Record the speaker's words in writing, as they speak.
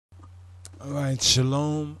All right,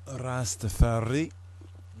 Shalom Rastafari.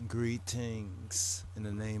 Greetings in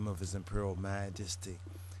the name of His Imperial Majesty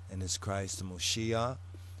and His Christ the Moshiach,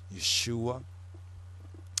 Yeshua.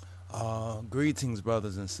 Greetings,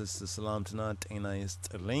 brothers and sisters. Salam Tanat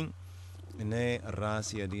Enayist Link. Ine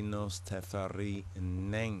Ras Yadinos Tefari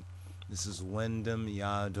Neng. This is Wendim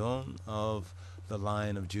Yadon of the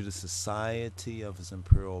Lion of Judah Society of His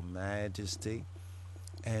Imperial Majesty.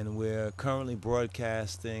 And we're currently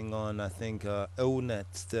broadcasting on, I think, ONET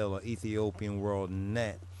still, or Ethiopian World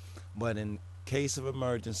Net. But in case of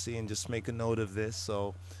emergency, and just make a note of this,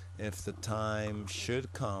 so if the time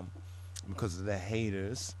should come, because of the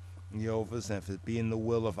haters, Yovas, and if it be in the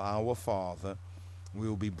will of our Father, we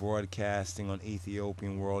will be broadcasting on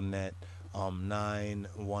Ethiopian World Net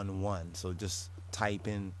 911. So just type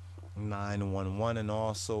in 911, and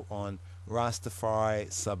also on Rastafari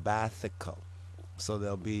Sabbathical. So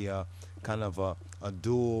there'll be a kind of a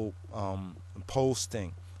dual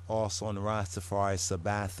posting also on the Rastafari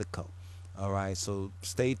Sabbathical. All right, so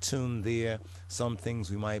stay tuned there. Some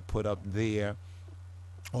things we might put up there,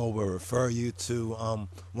 or we'll refer you to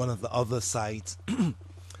one of the other sites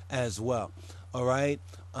as well. All right,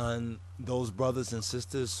 and those brothers and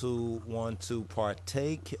sisters who want to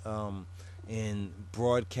partake in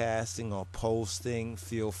broadcasting or posting,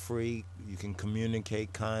 feel free. You can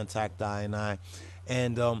communicate, contact I.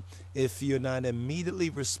 And if you're not immediately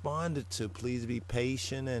responded to, please be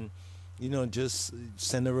patient and, just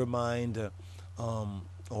send a reminder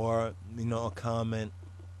or, a comment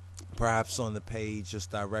perhaps on the page,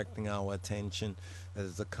 just directing our attention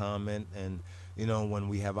as a comment. And, when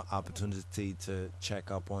we have an opportunity to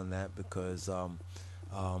check up on that, because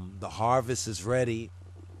the harvest is ready,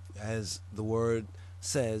 as the word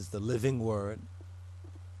says, the living word,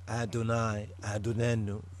 Adonai,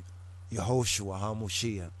 Adonenu, Yehoshua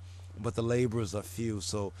HaMoshiach, but the laborers are few.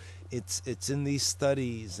 So it's in these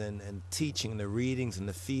studies and teaching, the readings and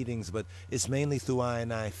the feedings, but it's mainly through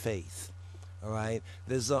I faith. All right.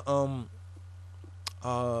 There's a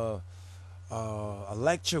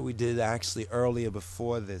lecture we did actually earlier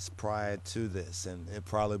before this, prior to this, and it'll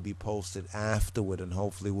probably be posted afterward, and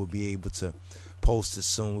hopefully we'll be able to post it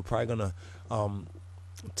soon. We're probably gonna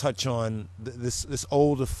touch on this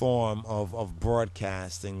older form of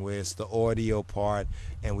broadcasting, where it's the audio part,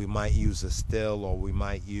 and we might use a still, or we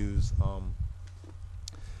might use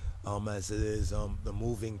as it is the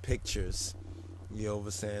moving pictures,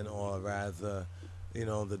 saying, or rather,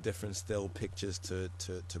 the different still pictures to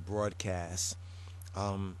broadcast.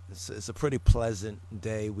 It's a pretty pleasant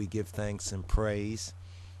day. We give thanks and praise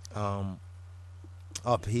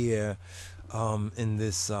up here in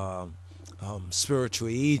this spiritual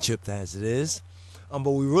Egypt, as it is, but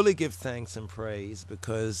we really give thanks and praise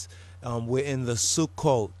because we're in the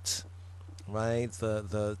Sukkot, right?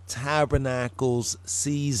 The Tabernacles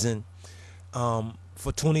season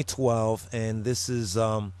for 2012, and this is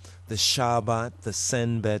the Shabbat, the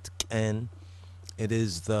Senbet Ken. It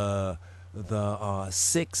is the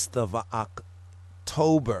 6th of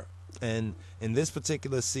October, and in this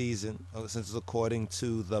particular season, since it's according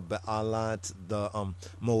to the Be'alat, the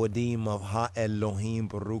Moedim of Ha-Elohim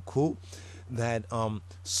Baruch, that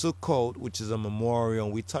Sukkot, which is a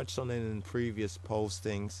memorial, we touched on it in previous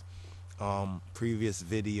postings, previous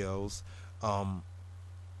videos.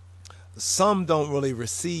 Some don't really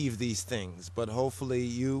receive these things, but hopefully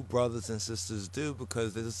you, brothers and sisters, do,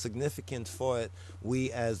 because there's a significance for it.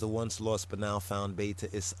 We, as the once lost but now found Beta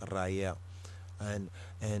Israel, and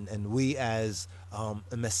we as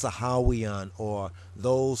Mesahawian, or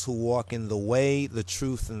those who walk in the way, the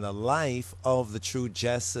truth, and the life of the true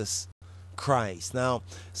Jesus Christ. Now,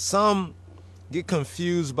 some get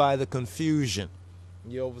confused by the confusion.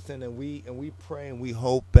 You understand? And we pray and we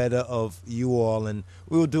hope better of you all, and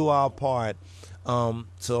we will do our part to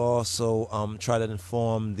also try to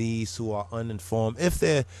inform these who are uninformed, if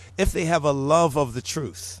they have a love of the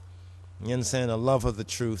truth. You understand? A love of the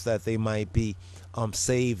truth, that they might be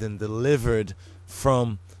saved and delivered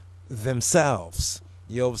from themselves.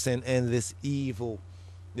 You understand? And this evil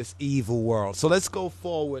world. So let's go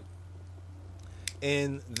forward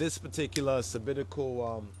in this particular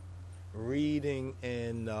Sabbathicall reading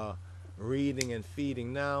and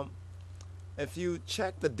feeding. Now, if you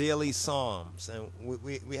check the daily Psalms, and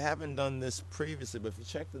we haven't done this previously, but if you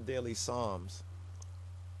check the daily Psalms,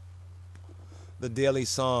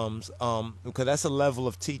 because that's a level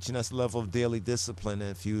of teaching, that's a level of daily discipline. And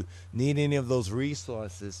if you need any of those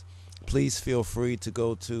resources, please feel free to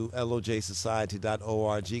go to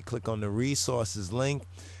lojsociety.org, click on the resources link,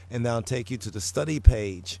 and that'll take you to the study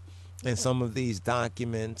page. And some of these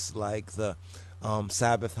documents, like the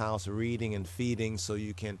Sabbath house reading and feeding, so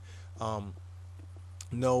you can um,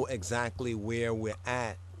 know exactly where we're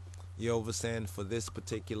at, you understand, for this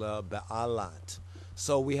particular Ba'alat.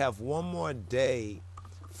 So we have one more day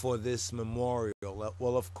for this memorial.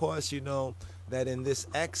 Well, of course, you know that in this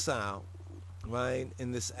exile, right,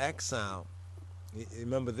 in this exile,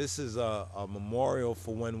 remember this is a memorial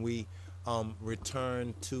for when we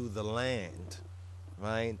return to the land,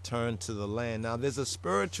 right? Turn to the land. Now, there's a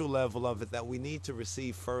spiritual level of it that we need to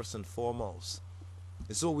receive first and foremost.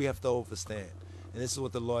 This is what we have to understand. And this is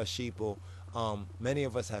what the Lord Sheeple, many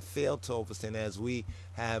of us have failed to understand as we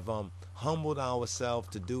have humbled ourselves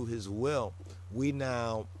to do his will. We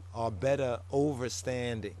now are better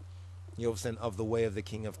overstanding, you understand, of the way of the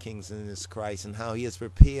King of Kings and this Christ, and how he has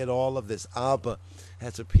prepared all of this. Abba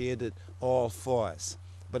has prepared it all for us.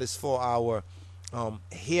 But it's for our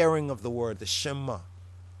hearing of the word, the Shema,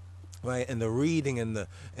 right, and the reading and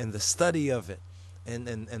the study of it, and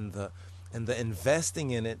the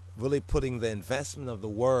investing in it, really putting the investment of the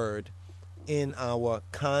word in our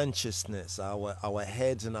consciousness, our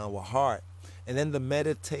heads and our heart, and then the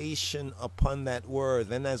meditation upon that word.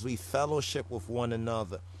 Then as we fellowship with one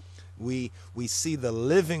another, we see the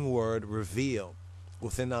living word revealed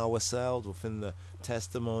within ourselves, within the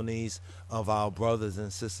testimonies of our brothers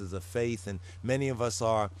and sisters of faith. And many of us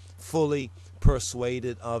are fully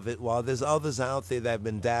persuaded of it, while there's others out there that have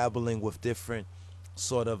been dabbling with different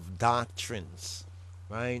sort of doctrines,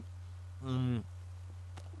 right? And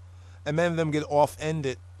many of them get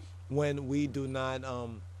off-ended when we do not,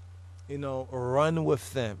 run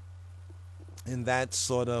with them in that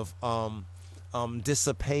sort of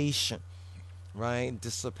dissipation, right?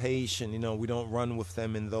 Dissipation, we don't run with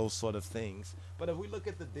them in those sort of things. But if we look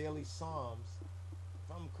at the daily Psalms,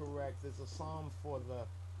 if I'm correct, there's a Psalm for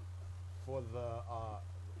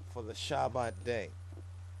the Shabbat day.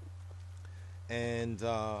 And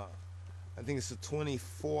I think it's the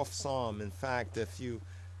 24th Psalm. In fact, if you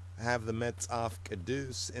have the Metzaf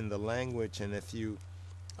Kedus in the language, and if you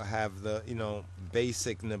have the,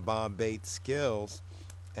 basic Nababate skills,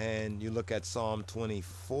 and you look at Psalm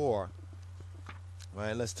 24,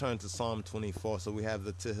 right? Let's turn to Psalm 24. So we have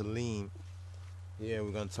the Tehillim. Here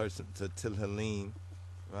we're going to turn to Tehillim,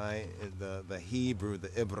 right? The Hebrew, the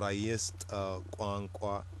Ibraist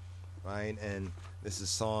Kwankwa, right? And this is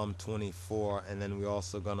Psalm 24, and then we're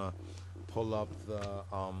also gonna pull up the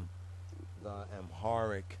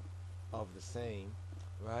Amharic of the same,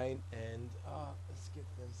 right? And let's get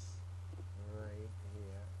this right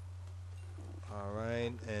here. All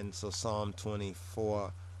right, and so Psalm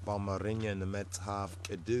 24, Balmarinya and the Metzaf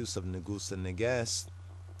Kedus of Negus and Neges,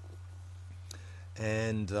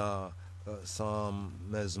 and Psalm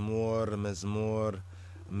Mezmor.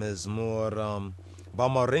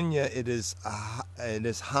 Balmarinya, it is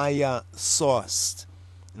haya sourced,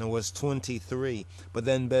 and it was 23. But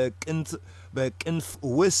then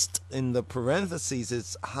wist in the parentheses,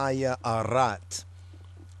 it's haya arat.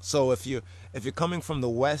 So if you're coming from the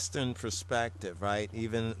Western perspective, right,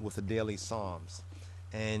 even with the daily Psalms,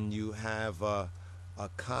 and you have a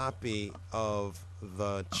copy of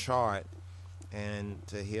the chart, and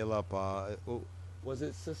to heal up, was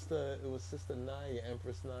it Sister? It was Sister Naya,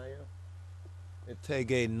 Empress Naya.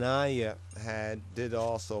 Tege Naya did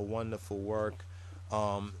also wonderful work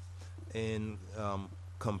in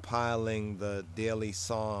compiling the daily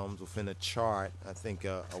Psalms within a chart. I think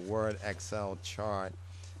a Word Excel chart,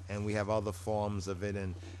 and we have other forms of it.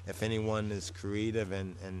 And if anyone is creative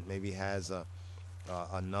and maybe has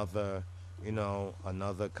another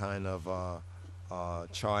kind of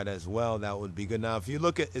chart as well, that would be good. Now, if you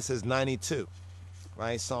look at it, says 92,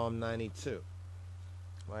 right? Psalm 92,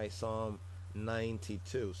 right? Psalm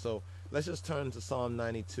 92. So let's just turn to Psalm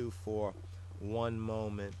 92 for one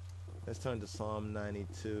moment. Let's turn to Psalm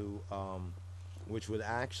 92, which would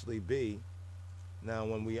actually be, now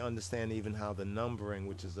when we understand even how the numbering,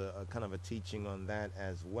 which is a kind of a teaching on that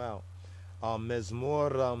as well.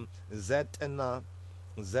 Mezmor Zetna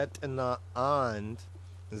and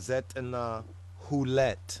Zetna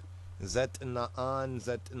Hulet. Zetna an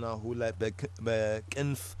Zetna Hulet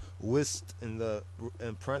Bekinf Wist in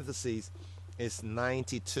parentheses. It's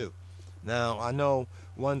 92. Now, I know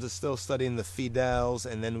ones are still studying the Fidels,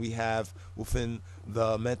 and then we have within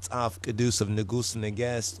the Metzaf Kedus of Negus and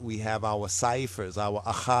Neges, we have our ciphers, our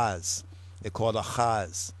achaz. They're called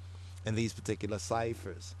achaz, and these particular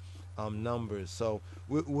ciphers, numbers. So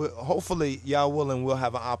we hopefully, Yah willing, we'll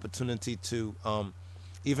have an opportunity to,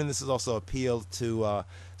 even this is also appealed to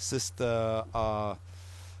Sister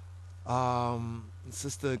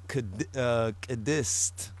Sister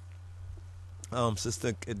Kedist.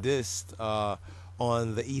 Sister Kedist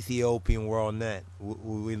on the Ethiopian World Net.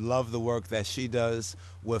 We love the work that she does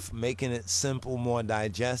with making it simple, more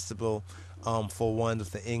digestible for one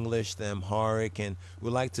with the English, the Amharic, and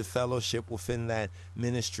we like to fellowship within that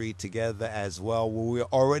ministry together as well. We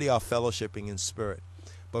already are fellowshipping in spirit,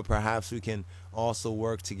 but perhaps we can also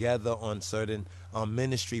work together on certain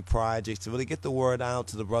ministry projects to really get the word out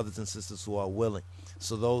to the brothers and sisters who are willing.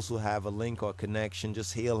 So those who have a link or connection,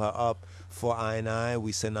 just heal her up for I.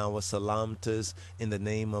 We send our salamtas in the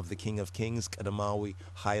name of the King of Kings, Kadamawi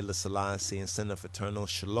Haile Selassie, and send a fraternal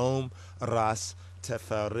shalom,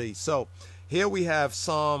 Rastafari. So here we have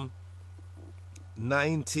Psalm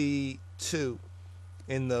 92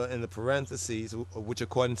 in the parentheses, which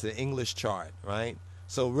according to the English chart, right?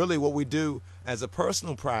 So really what we do as a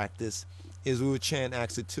personal practice is we would chant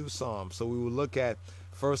actually two psalms. So we would look at,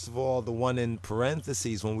 first of all, the one in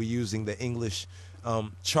parentheses when we're using the English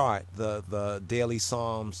chart, the daily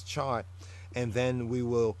psalms chart, and then we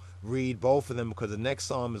will read both of them because the next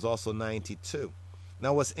psalm is also 92.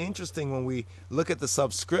 Now what's interesting, when we look at the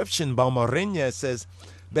subscription, Balmarinya, it says,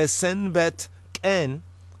 Besenbet Ken,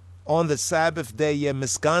 on the Sabbath day, Ye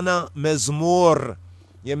Miskana Mezmor.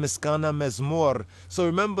 Ye Miskana Mezmor. So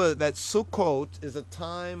remember that Sukkot is a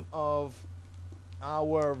time of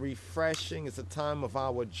our refreshing, it's a time of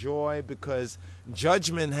our joy, because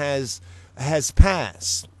judgment has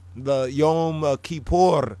passed. The Yom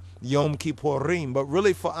Kippur, Yom Kippurim. But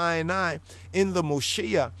really for I, in the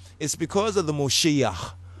Moshiach, it's because of the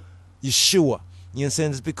Moshiach, Yeshua. You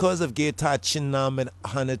understand? It's because of Getachin Namen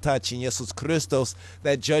Hanetachin Jesus Christos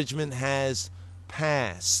that judgment has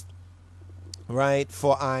passed, right?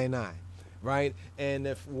 For I, right? And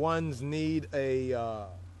if ones need a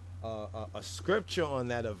scripture on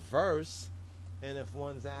that, a verse, and if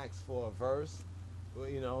one's asked for a verse, well,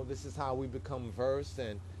 you know, this is how we become versed.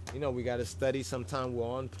 And you know, we got to study. Sometimes we're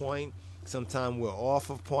on point, sometimes we're off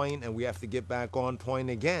of point, and we have to get back on point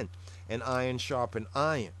again. And iron sharpen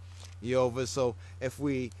iron. So if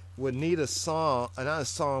we would need a song, not a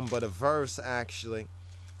song, but a verse, actually,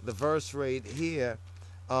 the verse right here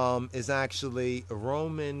is actually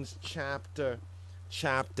Romans chapter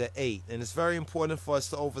 8. And it's very important for us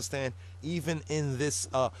to understand, even in this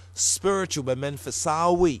spiritual but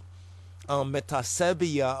menfasawi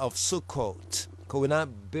metasebia of Sukkot. Because we're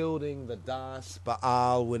not building the Das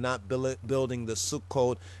Baal, we're not building the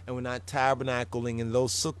Sukkot, and we're not tabernacling in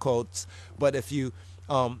those Sukkots. But if you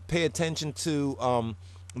pay attention to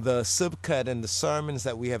the Sibkat and the sermons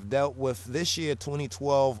that we have dealt with this year,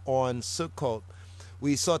 2012, on Sukkot,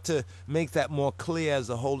 we sought to make that more clear as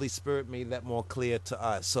the Holy Spirit made that more clear to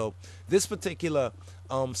us. So this particular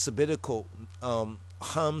Sabbathical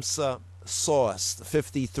Hamsa source,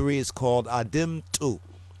 53, is called Adim Tu.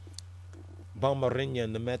 Bamarinya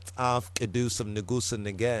Nemet Av Kedusam Negusa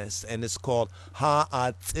Neges, and it's called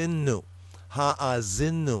Ha-Azinu.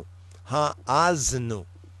 Ha-Azinu. Ha-Azinu.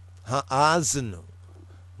 Ha-Azinu.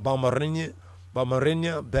 Bamarinya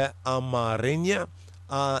Be Amarinya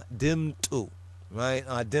Adim Tu. Right?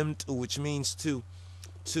 Adim Tu, which means to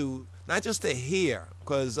not just to hear,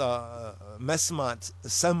 because Mesmat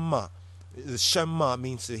Semma, Shema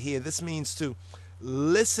means to hear. This means to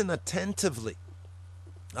listen attentively.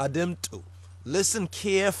 Adim Tu. Listen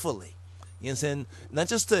carefully. You know what I'm saying? Not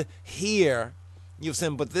just to hear, you know what I'm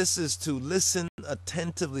saying, but this is to listen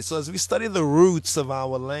attentively. So as we study the roots of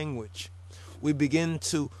our language, we begin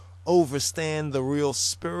to understand the real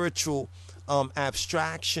spiritual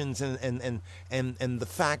abstractions and the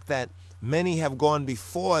fact that many have gone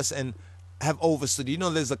before us and have overstood. You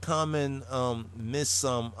know, there's a common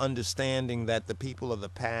misunderstanding that the people of the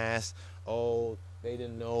past, they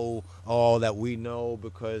didn't know all that we know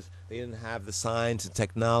because they didn't have the science and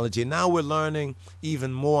technology. And now we're learning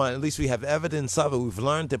even more. At least we have evidence of it. We've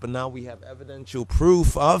learned it, but now we have evidential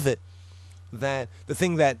proof of it, that the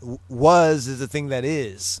thing that was is the thing that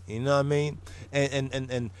is. You know what I mean?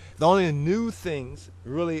 And the only new things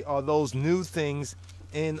really are those new things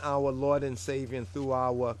in our Lord and Savior and through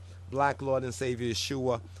our black Lord and Savior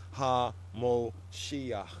Yeshua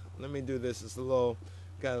HaMoshiach. Let me do this. It's a little,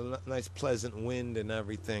 got a nice pleasant wind and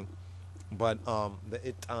everything, but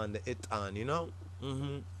the itan, you know.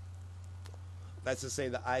 That's to say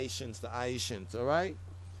the Aishans, all right.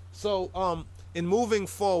 So in moving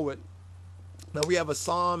forward, now we have a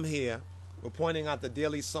psalm here. We're pointing out the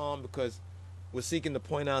daily psalm because we're seeking to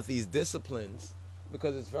point out these disciplines,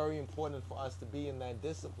 because it's very important for us to be in that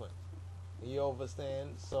discipline. You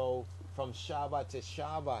understand? So from Shabbat to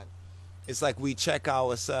Shabbat, it's like we check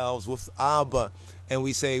ourselves with Abba, and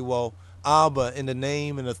we say, well, Abba, in the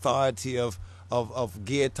name and authority of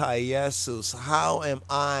Geta Jesus, how am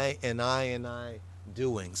I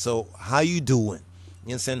doing? So how you doing?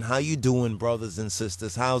 You understand? How you doing, brothers and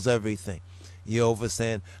sisters? How's everything? You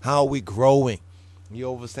understand? How are we growing?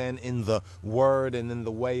 You understand? In the word and in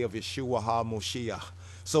the way of Yeshua HaMoshiach.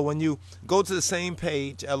 So when you go to the same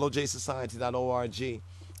page, lojsociety.org,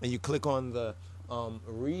 and you click on the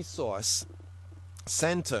resource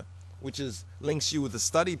center, which is links you with the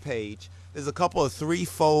study page, there's a couple of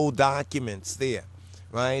threefold documents there,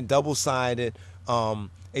 right? Double-sided,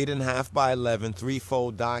 8.5 by 11,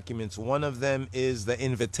 threefold documents. One of them is the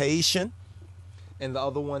invitation, and the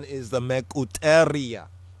other one is the mekuteria,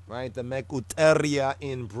 right? The mekuteria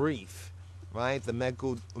in brief, right? The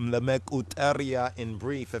mekuteria in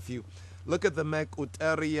brief. If you look at the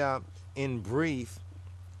mekuteria in brief,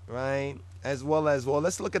 right, as well,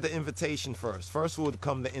 let's look at the invitation first. First would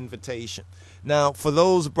come the invitation. Now, for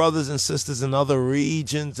those brothers and sisters in other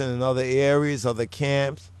regions and in other areas, other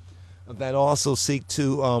camps, that also seek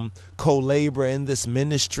to co-labor in this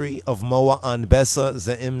ministry of Moa Anbesa,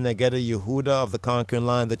 Ze'im Negeda Yehuda of the conquering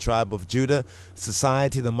line, the tribe of Judah,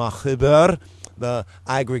 society, the Machiber, the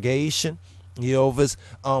aggregation, Yehovah's.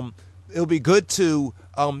 It'll be good to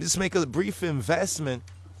just make a brief investment,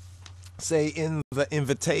 say, in the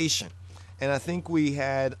invitation. And I think we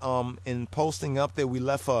had, in posting up there, we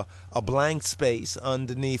left a blank space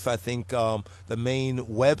underneath, I think, the main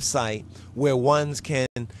website where ones can,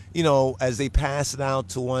 as they pass it out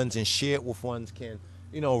to ones and share it with ones, can,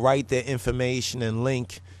 write their information and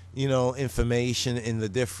link, information in the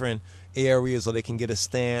different areas, or they can get a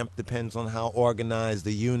stamp, depends on how organized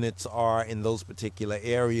the units are in those particular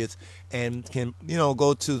areas, and can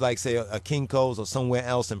go to, like, say, a Kinko's or somewhere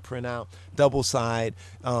else and print out double-sided,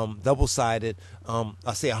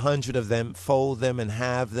 I say 100 of them, fold them and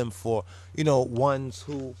have them for ones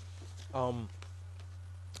who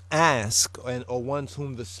ask, or ones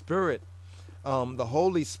whom the Spirit, the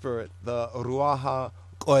Holy Spirit, the Ruach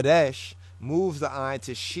HaKodesh, moves the eye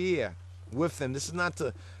to share with them. This is not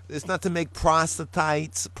to It's not to make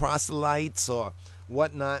proselytes or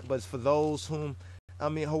whatnot, but for those whom,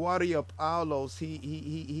 Hawaria Paulos,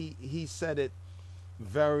 he said it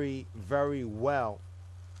very, very well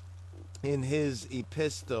in his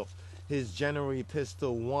epistle, his general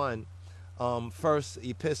epistle 1, first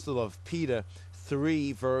epistle of Peter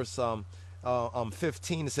 3, verse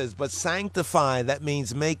 15. It says, but sanctify, that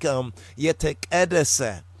means make yetek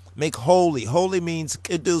edese, make holy. Holy means,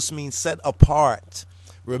 kiddush means set apart.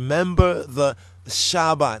 Remember the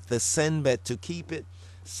Shabbat, the Senbet, to keep it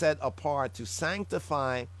set apart, to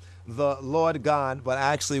sanctify the Lord God. But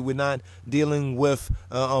actually, we're not dealing with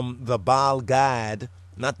the Baal Gad,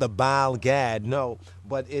 not the Baal Gad, no,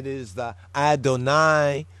 but it is the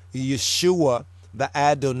Adonai Yeshua, the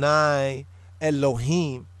Adonai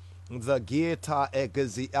Elohim, the Gita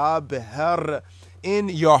Egazia Beher, in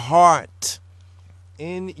your heart,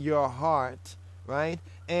 right?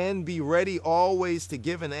 And be ready always to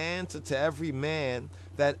give an answer to every man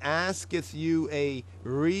that asketh you a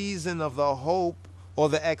reason of the hope or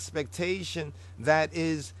the expectation that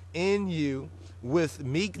is in you, with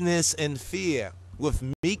meekness and fear, with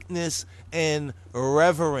meekness and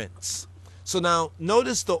reverence. So now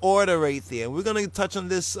notice the order right there. We're going to touch on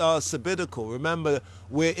this Sabbathical. Remember,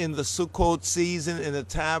 we're in the Sukkot season, in the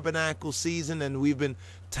tabernacle season, and we've been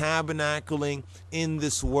tabernacling in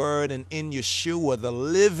this word and in Yeshua, the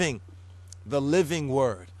living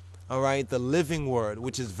word. All right, the living word,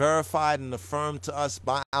 which is verified and affirmed to us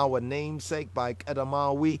by our namesake, by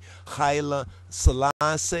Kedamawi Haile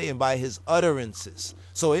Selassie, and by his utterances.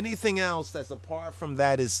 So anything else that's apart from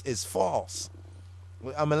that is false.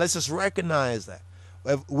 Let's just recognize that.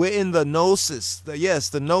 We're in the gnosis, the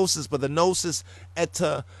gnosis, but the gnosis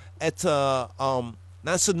not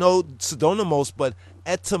pseudonymous, but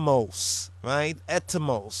etymos, right?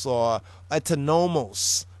 Etymos or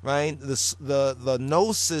etonomos, right? The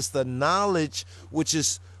gnosis, the knowledge which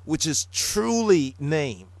is truly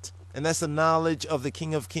named, and that's the knowledge of the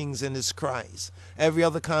King of Kings and his Christ. Every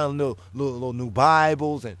other kind of little new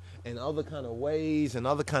Bibles and other kind of ways and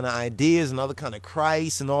other kind of ideas and other kind of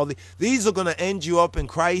Christ and all these are going to end you up in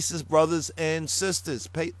crisis, brothers and sisters.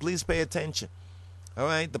 Please pay attention. All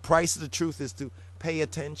right, the price of the truth is to pay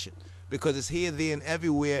attention, because it's here, there, and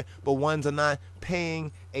everywhere, but ones are not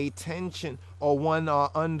paying attention, or one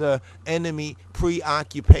are under enemy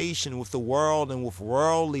preoccupation with the world and with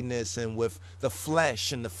worldliness and with the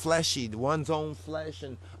flesh and the fleshy, one's own flesh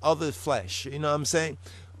and other flesh. You know what I'm saying?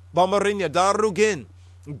 Bamarinya darugin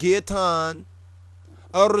getan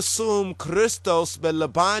arsum Christos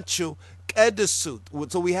belabachu.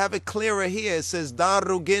 So we have it clearer here. It says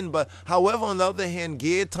darugin, but however, on the other hand,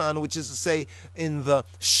 getan, which is to say in the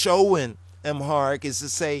Showan Amharic, is to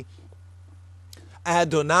say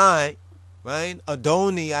Adonai, right?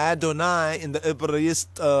 Adonai in the Hebraist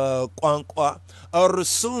Kwankwa.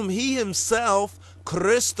 Arsum, he himself,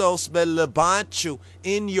 Christos belebachu,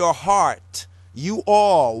 in your heart. You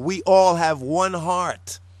all, we all have one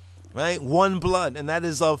heart, right? One blood, and that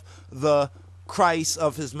is of the Christ,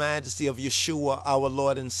 of his majesty, of Yeshua, our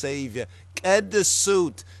Lord and Savior.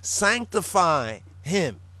 Kedesut, sanctify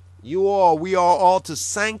him. You all, we are all to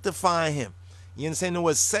sanctify him. You understand the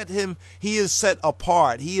word? Set him, he is set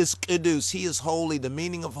apart. He is kedus, he is holy. The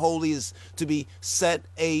meaning of holy is to be set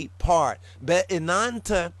apart.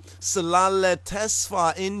 Be'inanta salale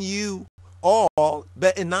tesfa, in you all.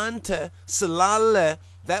 Be'inanta salale,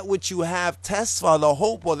 that which you have, tesfa, the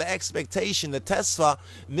hope or the expectation, the tesfa,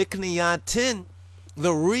 mikniyatin,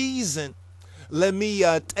 the reason,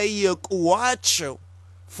 lemiyatayekuacho,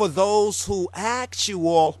 for those who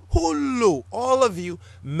actual, hulu, all of you,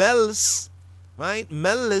 melis, right?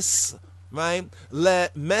 Melis, right? Le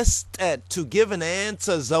mestet, to give an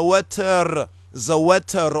answer, zawater,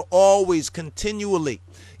 always, continually.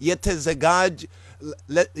 Yete zagaj,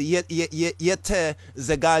 yete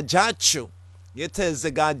zagajachu,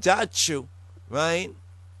 right?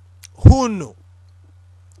 Hunu,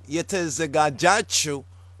 yete zagajachu,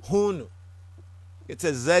 hunu,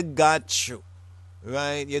 yete zagachu,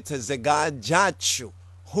 right? Yete zagajachu,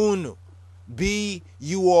 hunu, be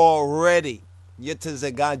you all ready.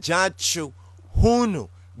 Yetezagajachu hunu,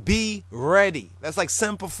 be ready. That's like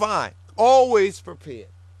simplify. Always prepared.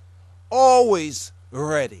 Always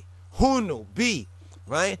ready. Hunu, be,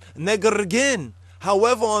 right? Negergin.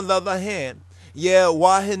 However, on the other hand,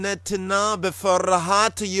 wahinetina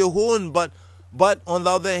befarahat yehun, but on the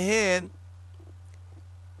other hand,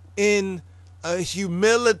 in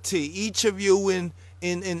humility, each of you in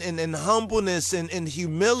humbleness and in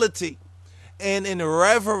humility and in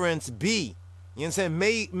reverence be. You know what I'm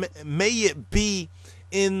saying? May it be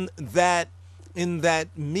in that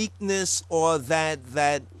meekness, or that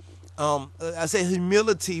I say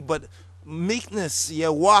humility, but meekness,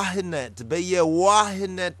 wahinet, be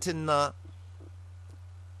wahinetina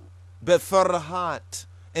befarhat,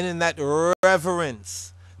 and in that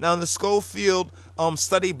reverence. Now in the Schofield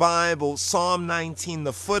Study Bible, Psalm 19,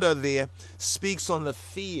 the footer there speaks on the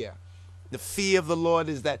fear. The fear of the Lord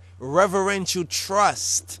is that reverential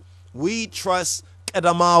trust. We trust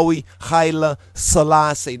Kedamawi Haile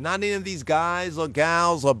Selassie. Not any of these guys or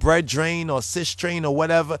gals or brethren or sistrain or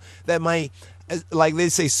whatever that might, like they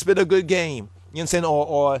say, spit a good game. You know what I'm saying?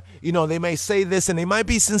 Or you know, they may say this and they might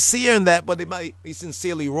be sincere in that, but they might be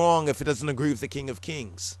sincerely wrong if it doesn't agree with the King of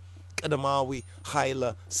Kings. Kedamawi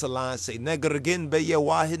Haile Selassie. Negergin beye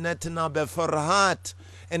wahinetina befarhat.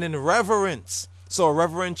 And in reverence. So a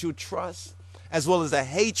reverential trust, as well as a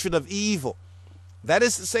hatred of evil. That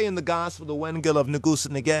is to say, in the gospel, the Wengel of Negus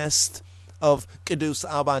and Negest of Kedus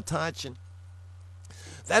Abatachin.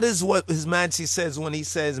 That is what His Majesty says when he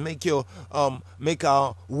says, make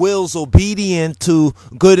our wills obedient to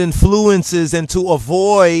good influences and to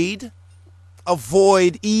avoid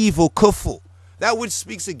evil, kufu. That which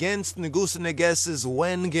speaks against Negus and Negest's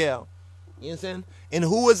Wengel. You understand? In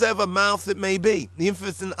whoever mouth it may be. Even if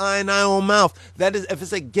it's an eye and eye on mouth. That is, if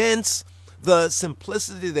it's against the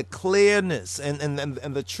simplicity, the clearness, and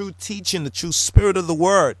the true teaching, the true spirit of the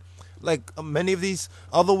word, like many of these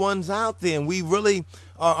other ones out there, and we really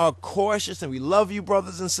are cautious, and we love you,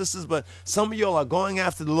 brothers and sisters, but some of y'all are going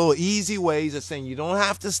after the little easy ways of saying you don't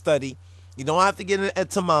have to study, you don't have to get an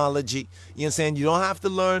etymology, you know what I'm saying, you don't have to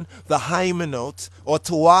learn the hymenot or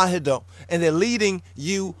tawahido, and they're leading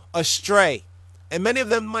you astray. And many of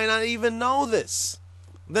them might not even know this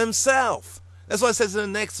themselves. That's why it says in the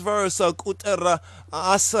next verse, Kutera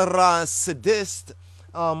Asara Sedist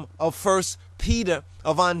of First Peter,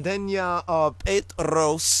 of Andenya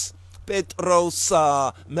Petros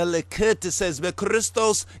Melekit, it says, Be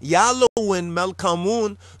Christos Yalowin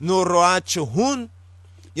Melkamun Nuroachun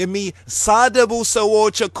Yemi Sadabu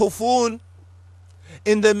Sawocha Kofun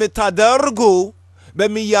in the Mitadargu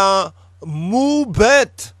Bemiya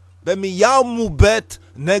Mubet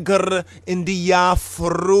Neger India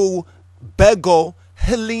Fru Bego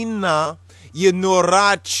Helena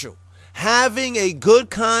Yenorachu, having a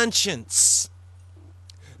good conscience,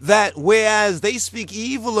 that whereas they speak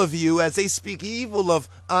evil of you, as they speak evil of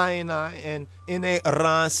I and Ine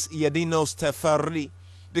Ras Yadinos Tefari,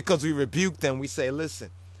 because we rebuke them, we say,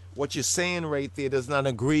 listen, what you're saying right there does not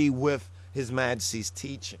agree with His Majesty's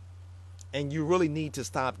teaching. And you really need to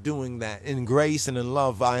stop doing that. In grace and in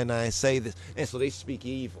love, I say this. And so they speak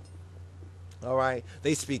evil. All right,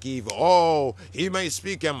 they speak evil. Oh, he may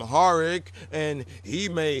speak Amharic and he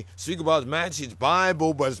may speak about His Majesty's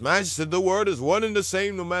Bible, but His Majesty, the word is one and the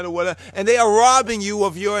same no matter what. And they are robbing you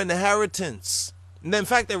of your inheritance. And in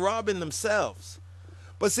fact, they're robbing themselves.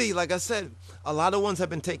 But see, like I said, a lot of ones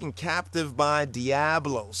have been taken captive by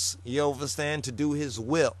Diablos, you understand, to do his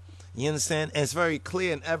will. You understand? And it's very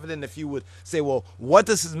clear and evident if you would say, well, what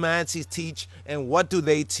does His Majesty teach and what do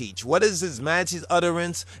they teach? What is His Majesty's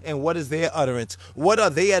utterance and what is their utterance? What are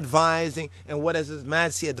they advising and what is His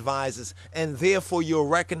Majesty advises? And therefore you'll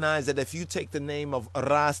recognize that if you take the name of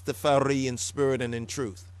Rastafari in spirit and in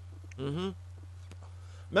truth. Remember,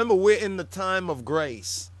 we're in the time of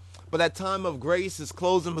grace. But that time of grace is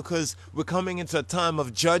closing because we're coming into a time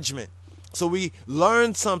of judgment. So we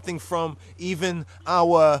learned something from even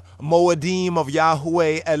our Moedim of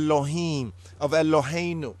Yahweh Elohim, of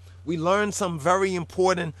Eloheinu. We learned some very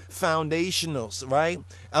important foundationals, right?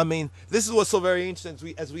 I mean, this is what's so very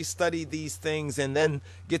interesting as we study these things and then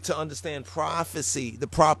get to understand prophecy, the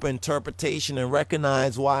proper interpretation, and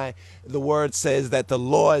recognize why the word says that the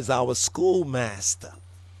law is our schoolmaster.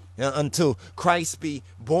 Until Christ be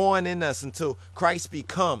born in us, until Christ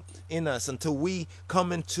become in us, until we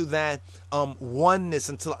come into that oneness,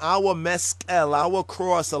 until our meskel, our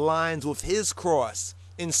cross aligns with His cross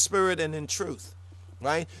in spirit and in truth,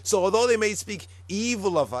 right? So although they may speak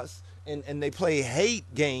evil of us and they play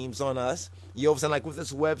hate games on us, you know what I'm saying, like with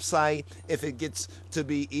this website, if it gets to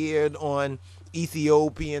be aired on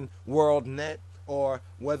Ethiopian World Net, or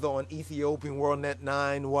whether on Ethiopian WorldNet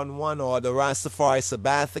 911 or the Rastafari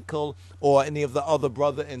Sabbathical or any of the other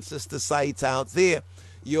brother and sister sites out there,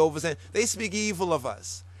 you understand? They speak evil of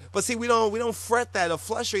us. But see, we don't fret that or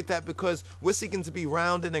frustrate that because we're seeking to be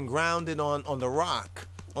rounded and grounded on the rock,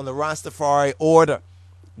 on the Rastafari order,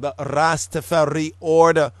 the Rastafari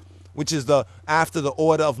order, which is after the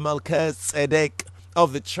order of Melchizedek,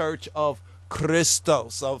 of the Church of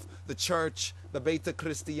Christos, of the church, the Beta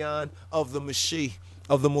Christian of the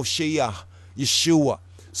Mashiach, Yeshua.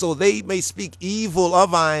 So they may speak evil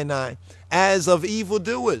of I and I as of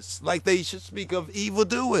evildoers, like they should speak of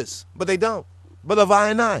evildoers, but they don't. But of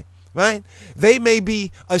I and I, right? They may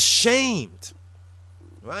be ashamed,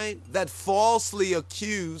 right? That falsely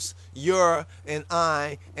accuse your and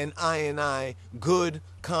I good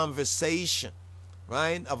conversation,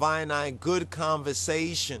 right? Of I and I good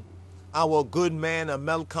conversation. Our good man, a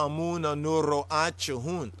Melkamuna Nuro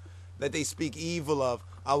Achahun, that they speak evil of,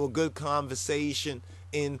 our good conversation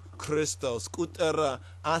in Christos. Kutara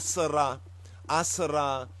Asara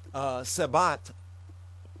Sabbath.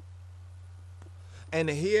 And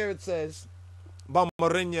here it says,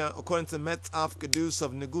 Bamarinya, according to Metzaf Gedus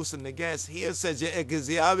of Negus and Neges, here it says,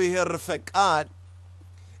 Ye'egiziavi herfekat,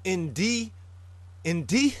 indi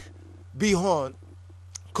bihon,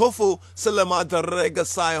 Kofu Silamadareg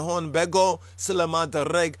Saihon Bego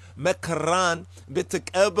Silamadareg Mekaran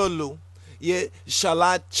Bitekebelu Ye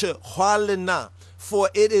Shalat Chhalina, for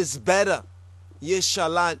it is better. Ye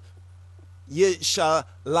Shalat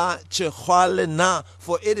Chhalina,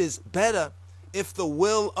 for it is better if the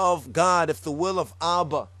will of God, if the will of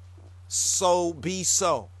Abba, so be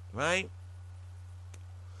so, right?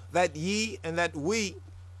 That ye and that we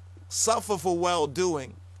suffer for well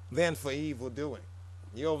doing than for evil doing.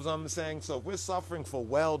 You know what I'm saying? So if we're suffering for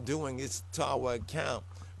well-doing, it's to our account,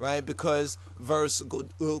 right? Because verse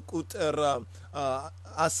Asara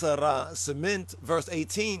Cement, verse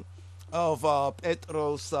 18 of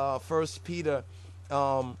Petros, 1 Peter,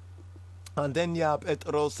 Andenya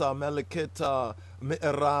Petros Melekit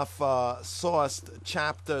Mi'raf Sourced,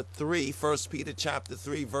 chapter 3, 1 Peter chapter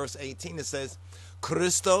 3, verse 18, it says,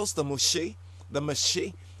 Christos, the Moshi,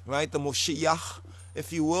 right? The Moshiach,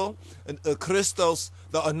 if you will, Christos,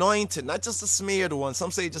 the anointed, not just the smeared one. Some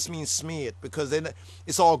say it just means smeared because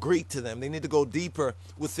it's all Greek to them. They need to go deeper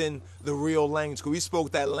within the real language. We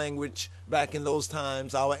spoke that language back in those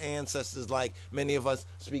times. Our ancestors, like many of us,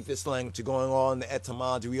 speak this language. Going on the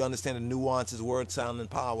etymology, we understand the nuances, word, sound, and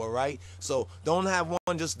power, right? So don't have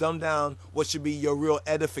one just dumb down what should be your real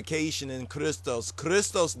edification in Christos.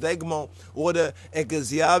 Christos degmo order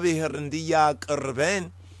egeziavi herendiya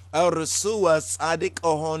karben. Arsuas adik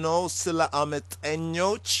ohono sila amet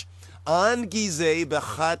enyoch angize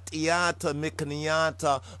bechatiata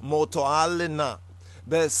mikniata motoalina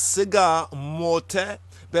besiga mote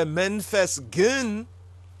bemenfes gun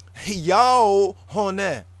yao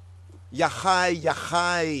hone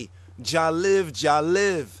yachai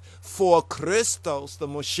jaliv, for Christos the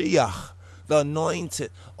Moshiach, the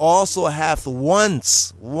anointed, also hath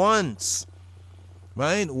once,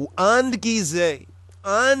 right?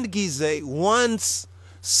 And Gize once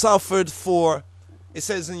suffered for It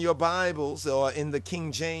says in your Bibles, or in the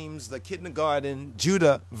King James, the kindergarten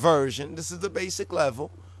Judah version, this is the basic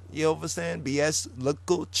level. You understand? BS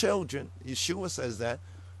little children. Yeshua says that.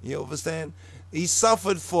 You understand? He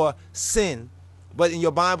suffered for sin, but in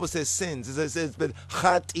your Bible it says sins. It says, but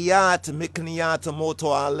chatiyat mikniyat moto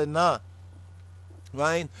alena.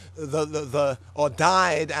 Right? Or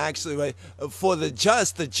died actually, right? For the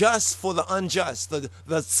just for the unjust. The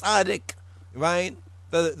tzaddik, right?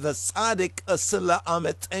 The tzaddik asila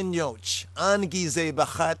amet enyoch. Angize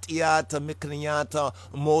b'chatiyat mikniyat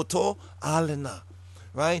moto alena.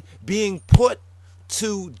 Right? Being put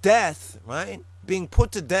to death, right? Being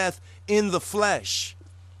put to death in the flesh.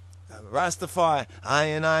 Rastafari,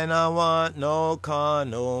 I want no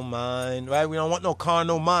carnal mind, right? We don't want no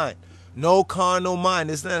carnal mind. No carnal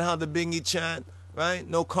mind. Isn't that how the Bingy chant, right?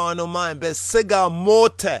 No carnal mind. Besiga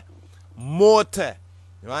morte. Morte.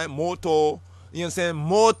 Right? Morto. You know what I'm saying?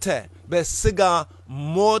 Morte. Besiga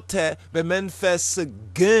morte. Bemenfes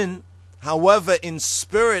again. However, in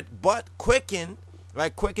spirit, but quicken.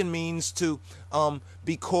 Right? Quicken means to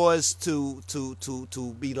because to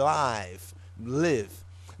be live, live.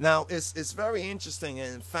 Now it's very interesting,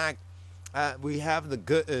 and in fact, we have the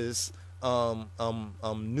Good's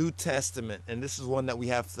New Testament, and this is one that we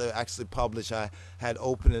have to actually publish. I had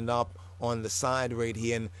opened it up on the side right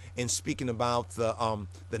here, and speaking about the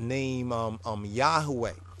name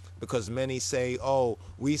Yahweh, because many say, oh,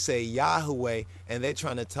 we say Yahweh, and they're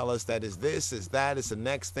trying to tell us that is this, is that, is the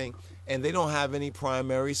next thing. And they don't have any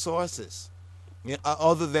primary sources,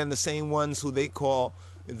 other than the same ones who they call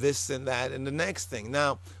this and that and the next thing.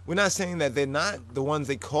 Now, we're not saying that they're not the ones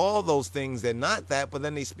they call those things, they're not that, but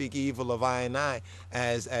then they speak evil of I and I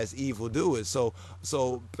as evildoers. So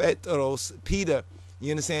Peter,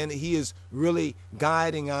 you understand, he is really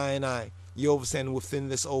guiding I and I, you understand, within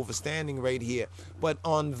this overstanding right here. But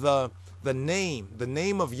on the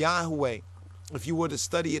name of Yahweh, if you were to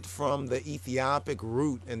study it from the Ethiopic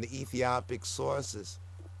root and the Ethiopic sources,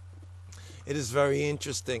 it is very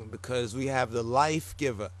interesting because we have the life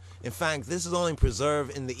giver. In fact, this is only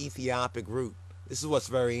preserved in the Ethiopic root. This is what's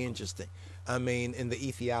very interesting. I mean, in the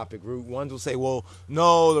Ethiopic root, ones will say, well,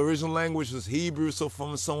 no, the original language was Hebrew, so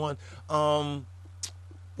forth and so on.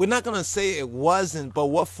 We're not going to say it wasn't, but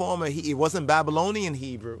what form of it wasn't Babylonian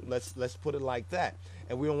Hebrew. Let's put it like that.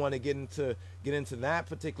 And we don't want to get into that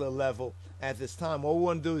particular level at this time. What we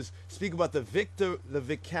want to do is speak about the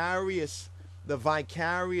vicarious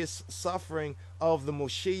suffering of the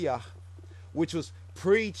Moshiach, which was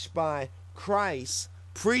preached by Christ,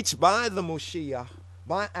 preached by the Moshiach,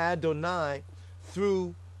 by Adonai,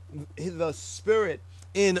 through the Spirit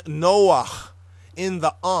in Noah, in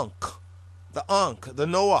the Ankh, the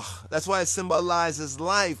Noah. That's why it symbolizes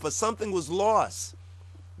life, but something was lost.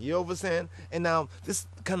 You understand? And now this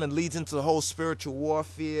kind of leads into the whole spiritual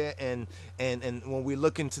warfare, and when we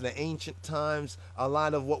look into the ancient times, a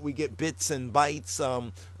lot of what we get bits and bites,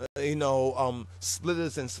 splitters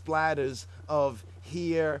and splatters of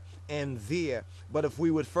here and there. But if we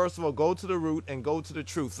would first of all go to the root and go to the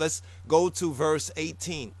truth, let's go to verse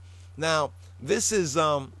 18. Now this is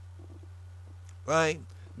right.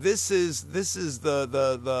 This is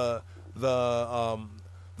the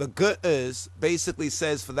good is basically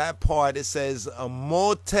says for that part, it says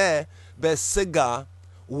mote besiga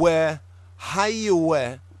where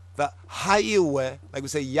hayuwe, the hayuwe, like we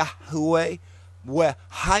say Yahweh, where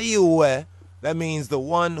hayuwe, that means the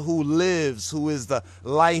one who lives, who is the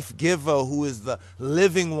life giver, who is the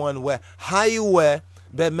living one, where hayuwe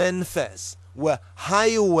bemenfes, where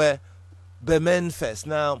hayuwe bemenfes.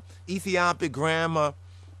 Now Ethiopic grammar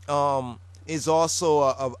is also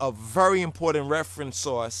a very important reference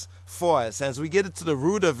source for us. As we get into the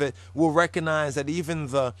root of it, we'll recognize that even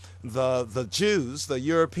the Jews, the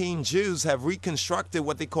European Jews, have reconstructed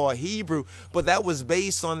what they call Hebrew, but that was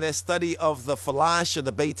based on their study of the Falashas,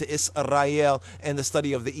 the Beta Israel, and the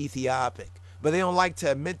study of the Ethiopic. But they don't like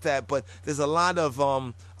to admit that, but there's a lot of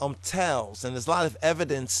tells, and there's a lot of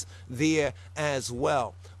evidence there as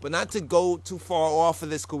well. But not to go too far off of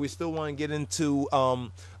this, because we still want to get into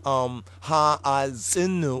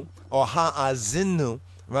Ha-Azinu, or Ha-Azinu,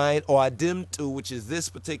 right? Or Adimtu, which is this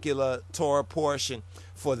particular Torah portion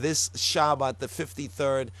for this Shabbat, the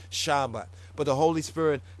 53rd Shabbat. But the Holy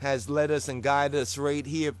Spirit has led us and guided us right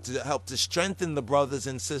here to help to strengthen the brothers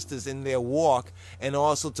and sisters in their walk, and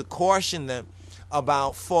also to caution them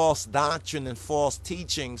about false doctrine and false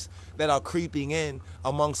teachings that are creeping in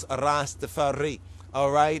amongst Rastafari. All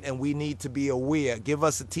right, and we need to be aware. Give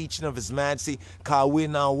us a teaching of His Majesty. Ka we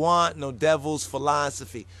not want no devil's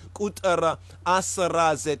philosophy. Kutara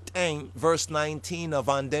asara zeteng, verse 19 of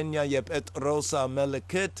Andenya Yep et Rosa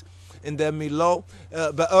Melekit. in the Milo,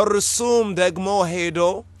 Be'ersum degmo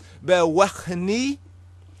hedo, Be'wachni,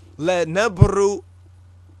 Lenebru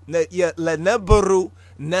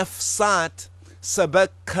nefsat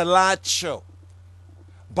sabekalacho,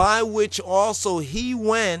 by which also he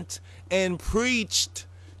went and preached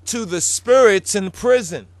to the spirits in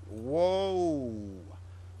prison. Whoa,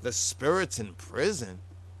 the spirits in prison?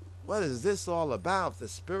 What is this all about? The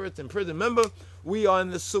spirits in prison. Remember, we are in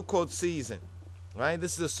the Sukkot season, right?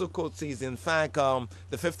 This is the Sukkot season. In fact, the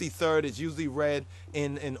 53rd is usually read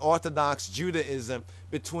in Orthodox Judaism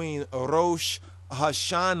between Rosh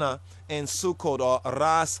Hashanah and Sukkot, or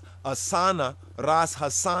Ras Hashanah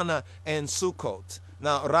and Sukkot.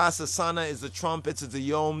 Now, Ras Hashanah is the trumpets, it's the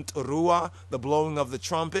Yom Teruah, the blowing of the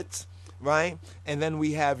trumpets, right? And then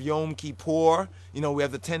we have Yom Kippur. You know, we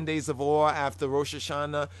have the 10 days of awe after Rosh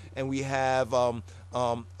Hashanah, and we have after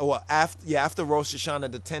Rosh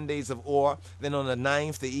Hashanah, the 10 days of awe. Then on the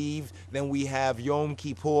 9th, the eve, then we have Yom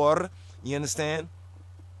Kippur. You understand?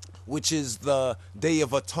 Which is the Day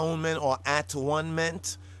of Atonement or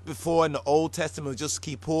At-One-ment. Before in the Old Testament, it was just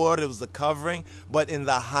Kippur, it was the covering. But in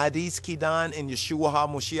the Hadith Kidan, in Yeshua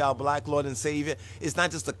HaMoshiach, our black Lord and Savior, it's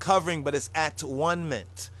not just the covering, but it's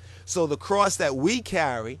At-One-ment. So the cross that we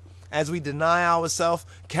carry, as we deny ourselves,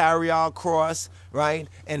 carry our cross, right,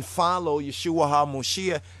 and follow Yeshua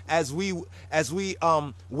HaMoshiach, as we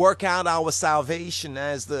work out our salvation,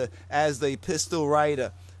 as the epistle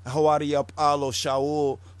writer Hawari Paulo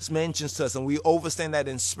Shaul mentions to us, and we understand that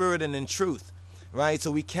in spirit and in truth, right? So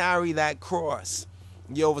we carry that cross.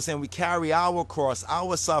 You understand? We carry our cross,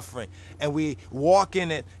 our suffering, and we walk in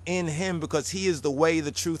it in Him, because He is the way,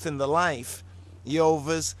 the truth, and the life.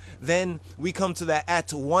 Yovas, then we come to that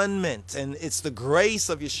at-one-ment, and it's the grace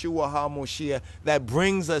of Yeshua HaMoshiach that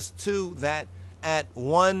brings us to that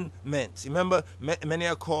at-one-ment. Remember, many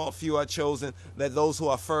are called, few are chosen, that those who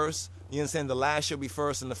are first, you understand, the last shall be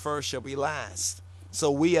first and the first shall be last. So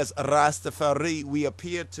we as Rastafari, we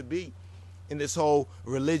appear to be, in this whole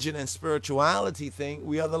religion and spirituality thing,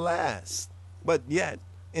 we are the last. But yet,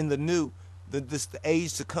 in the new, the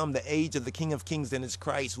age to come, the age of the King of Kings, and it's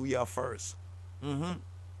Christ, we are first.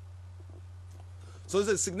 So there's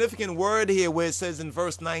a significant word here where it says in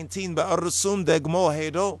verse 19, Be'arsum degmo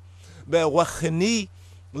hedo, Be'wachni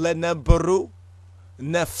lenebru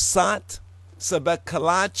nefsat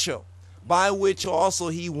sabekalacho, by which also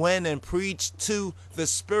he went and preached to the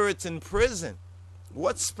spirits in prison.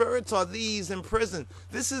 What spirits are these in prison?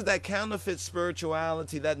 This is that counterfeit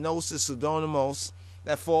spirituality, that gnosis pseudonymos,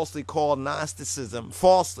 that falsely called Gnosticism.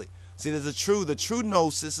 Falsely. See, there's the true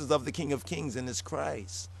gnosis is of the King of Kings, and it's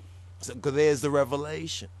Christ. So there's the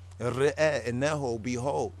revelation.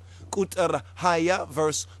 Behold. Kutar Haya,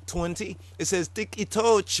 verse 20, it says, Tik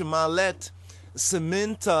itoch malet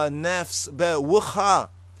seminta nefs be'wucha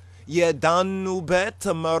Yadon bet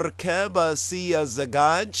merkeba siya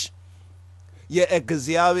zagaj ye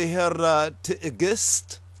egziavi her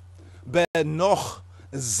tigist be noch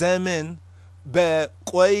zemin be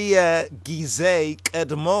qoye gizei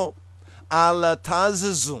kedmo ala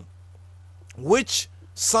tazizu, which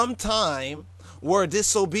sometime were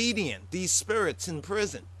disobedient, these spirits in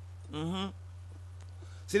prison.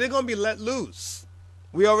 See, they're going to be let loose.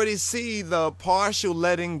 We already see the partial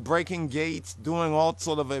letting, breaking gates, doing all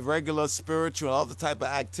sort of irregular spiritual, other type of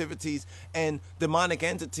activities, and demonic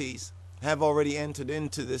entities have already entered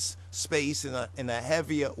into this space in a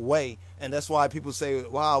heavier way. And that's why people say,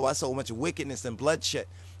 wow, why so much wickedness and bloodshed?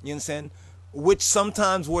 You understand? Which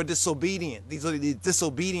sometimes were disobedient. These are the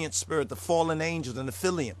disobedient spirit, the fallen angels, and the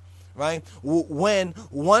Philium. Right?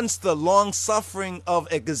 Once the long suffering of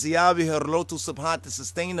Egziabi Herlotu Subhat, the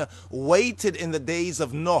sustainer, waited in the days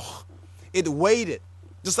of Noach. It waited.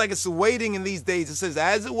 Just like it's waiting in these days. It says,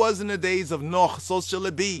 as it was in the days of Noach, so shall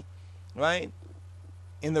it be. Right?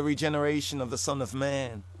 In the regeneration of the Son of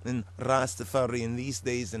Man, in Rastafari, in these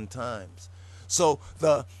days and times. So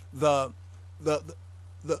the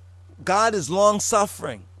God is long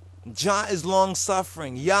suffering. Jah is long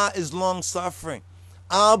suffering. Yah is long suffering.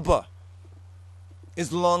 Abba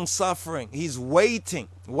is long suffering. He's waiting.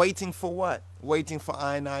 Waiting for what? Waiting for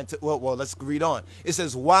I-9 to, well, let's read on. It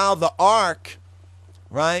says, while the ark,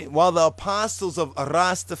 right, while the apostles of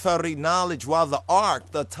Rastafari knowledge, while the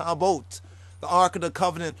ark, the Tabot, the ark of the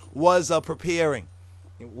covenant was preparing.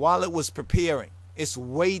 While it was preparing, it's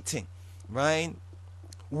waiting, right?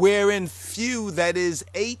 Wherein few, that is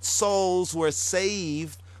 8 souls, were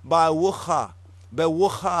saved by Wucha.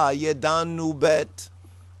 Bewucha Yadon bet.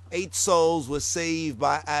 8 souls were saved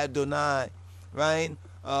by Adonai, right?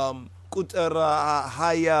 Kutara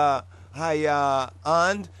Haya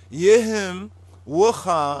and Yehim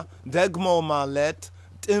Wucha Degmo Malet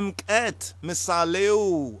Timket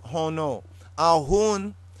misaleu hono.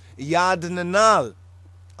 Ahun yadnanal.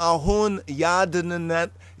 Ahun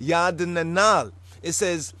yadnanal. It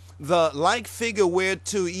says, the like figure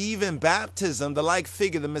whereto even baptism, the like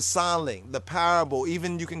figure, the misaling, the parable,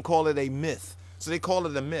 even you can call it a myth. So they call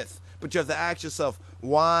it a myth. But you have to ask yourself,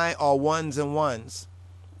 why are ones and ones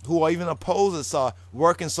who are even opposers are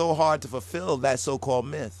working so hard to fulfill that so-called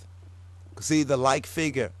myth? See, the like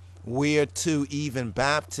figure whereto even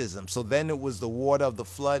baptism. So then it was the water of the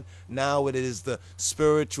flood. Now it is the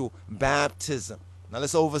spiritual baptism. Now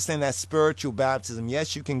let's understand that spiritual baptism.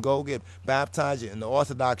 Yes, you can go get baptized in the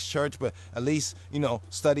Orthodox church, but at least,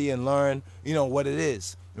 study and learn, what it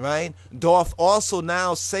is, right? Doth also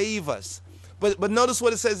now save us. But notice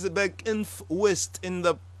what it says in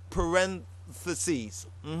the parentheses.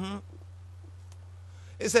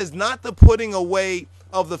 It says, not the putting away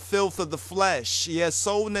of the filth of the flesh. Yes,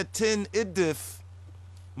 so natin idif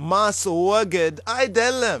masawaged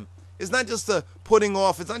idelem. It's not just the putting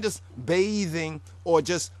off. It's not just bathing or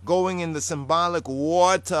just going in the symbolic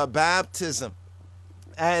water baptism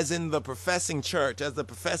as in the professing church,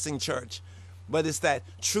 but it's that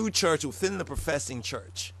true church within the professing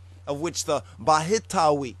church, of which the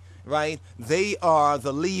Bahitawi, right? They are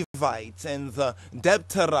the Levites and the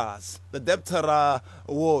Debtera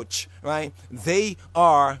watch, right? They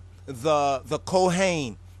are the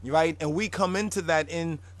Kohen, right? And we come into that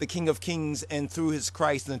in the King of Kings and through his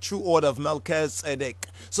Christ in the true order of Melchizedek.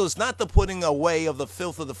 So it's not the putting away of the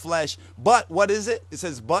filth of the flesh, but what is it? It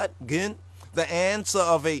says, but, again, the answer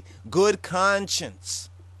of a good conscience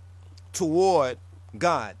toward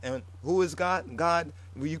God. And who is God? God,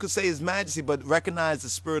 you could say his majesty, but recognize the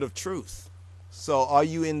spirit of truth. So are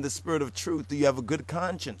you in the spirit of truth? Do you have a good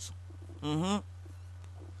conscience?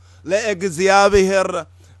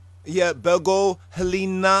 Yeah, bego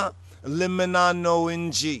helina limina no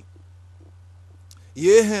inji.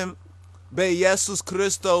 Yehim be Jesus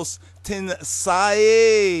Christos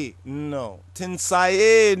tinsaye no.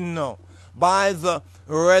 By the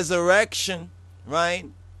resurrection, right?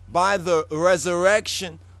 By the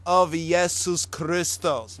resurrection of Jesus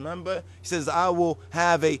Christos. Remember, he says, I will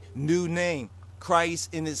have a new name.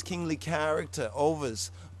 Christ in his kingly character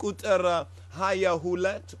overs. Kutera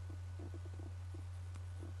hayahulet.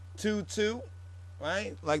 2:2,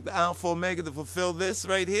 right? Like the Alpha Omega to fulfill this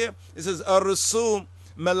right here. It says, Arusum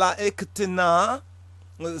Malaikatina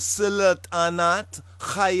Silat Anat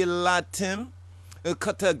Khaylatim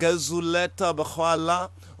Katagazuleta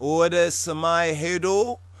Bkhwala Wade Samai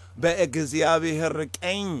Hedo Beegziabi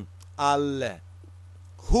Hurricane Allah.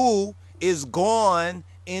 Who is gone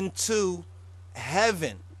into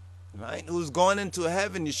heaven, right? Who's gone into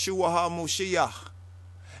heaven, Yeshua HaMoshiach.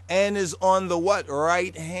 And is on the what?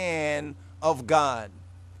 Right hand of God.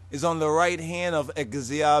 Is on the right hand of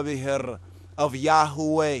Egziabihir, of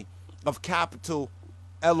Yahweh, of capital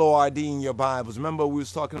L-O-R-D in your Bibles. Remember we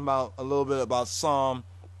was talking about a little bit about Psalm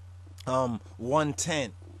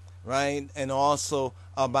 110, right? And also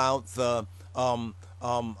about the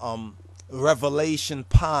Revelation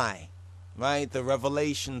Pi, right? The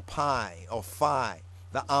Revelation Pi or Phi,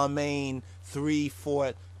 the Amen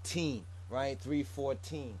 3:14. Right,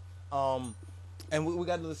 3:14. And we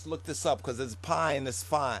got to just look this up because there's pi and there's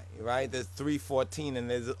phi, right? There's 3:14 and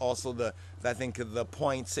there's also the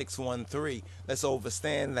 0.613. Let's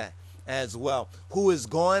understand that as well. Who is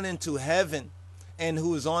gone into heaven and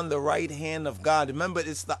who is on the right hand of God. Remember,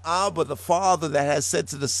 it's the Abba, the Father, that has said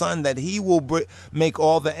to the Son that he will make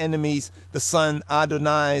all the enemies, the Son,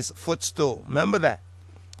 Adonai's footstool. Remember that.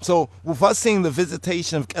 So, with us seeing the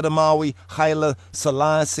visitation of Kedamawi Haile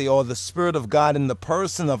Selassie, or the Spirit of God in the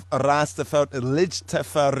person of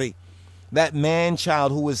Rastafari, that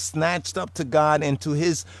man-child who was snatched up to God and to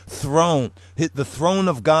his throne, the throne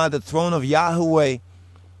of God, the throne of Yahweh,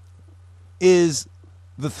 is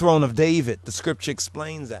the throne of David. The scripture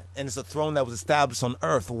explains that. And it's a throne that was established on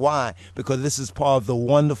earth. Why? Because this is part of the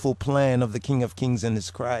wonderful plan of the King of Kings and his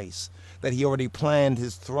Christ, that he already planned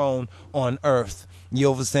his throne on earth.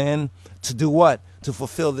 You understand? To do what? To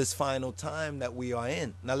fulfill this final time that we are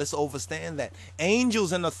in. Now let's understand that.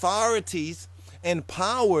 Angels and authorities and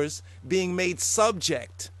powers being made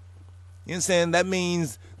subject. You understand? That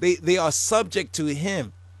means they are subject to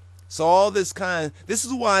him. So all this this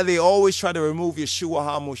is why they always try to remove Yeshua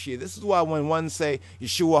HaMoshiach. This is why when one say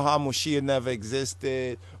Yeshua HaMoshiach never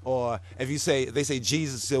existed, or if you say, they say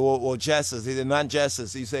Jesus or Jesus, they say not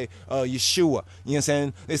Jesus, you say Yeshua. You know what I'm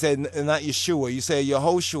saying? They say not Yeshua. You say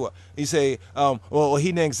Yehoshua. You say, well,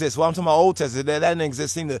 he didn't exist. Well, I'm talking about Old Testament. That didn't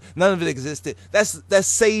exist either. None of it existed. That's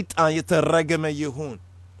Satan. You know what I'm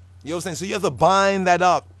saying? So you have to bind that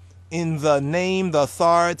up in the name, the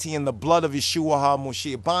authority, and the blood of Yeshua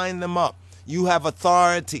HaMashiach. Bind them up. You have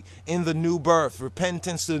authority in the new birth.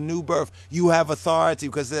 Repentance to the new birth. You have authority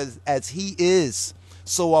because as he is,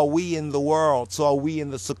 so are we in the world. So are we in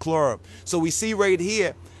the seclurum. So we see right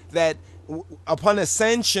here that upon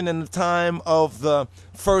ascension in the time of the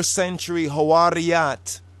first century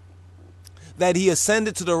Hawariyat, that he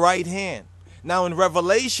ascended to the right hand. Now in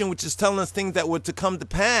Revelation, which is telling us things that were to come to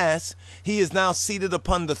pass, he is now seated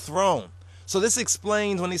upon the throne. So this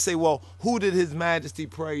explains when they say, well, who did his majesty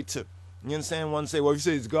pray to? You understand? One say, well, if you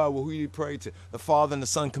say it's God, well, who did he pray to? The Father and the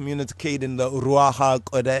Son communicate in the Ruach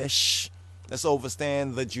HaKodesh. Let's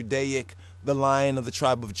overstand the Judaic, the Lion of the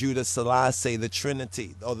tribe of Judah, Selassie, the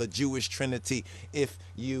Trinity, or the Jewish Trinity, if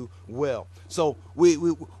you will. So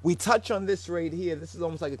we touch on this right here. This is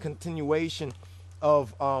almost like a continuation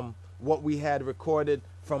of what we had recorded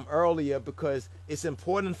from earlier, because it's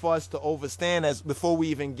important for us to understand as before we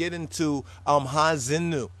even get into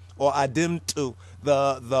Ha-Azinu or Adimtu,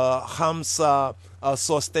 the Hamsa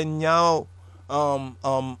Sostenyao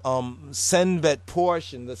Senbet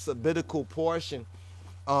portion, the Sabbathicall portion,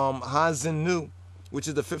 Ha-Azinu, which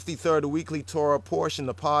is the 53rd weekly Torah portion,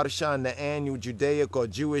 the Parashah and the annual Judaic or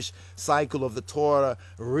Jewish cycle of the Torah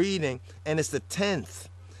reading, and it's the 10th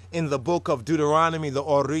in the book of Deuteronomy, the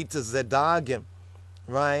Orita Zedagim,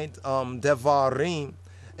 right? Devarim.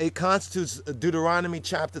 It constitutes Deuteronomy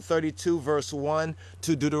chapter 32, verse 1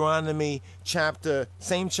 to Deuteronomy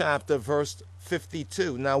same chapter, verse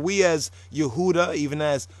 52. Now we as Yehuda, even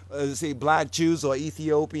as say black Jews or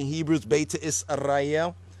Ethiopian Hebrews, Beta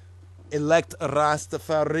Israel, elect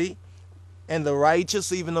Rastafari, and the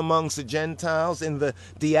righteous, even amongst the Gentiles in the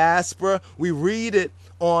diaspora, we read it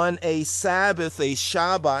on a Sabbath, a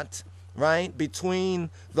Shabbat, right, between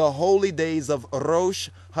the holy days of Rosh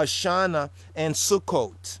Hashanah and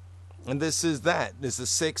Sukkot. And this is that. This is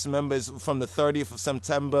 6 members from the 30th of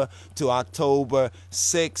September to October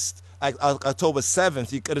 6th, October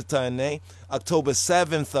 7th, you could turn October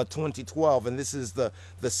 7th, 2012, and this is the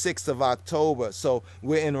 6th of October. So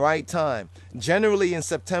we're in right time. Generally in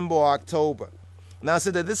September or October. Now, so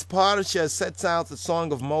that this parasha sets out the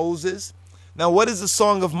Song of Moses. Now, what is the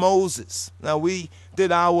Song of Moses? Now, we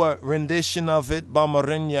did our rendition of it,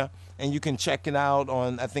 Bamarinya, and you can check it out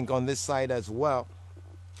on, I think, on this site as well.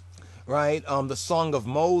 Right? The Song of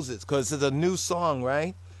Moses, because it's a new song,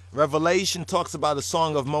 right? Revelation talks about the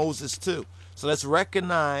Song of Moses too. So let's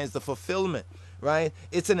recognize the fulfillment, right?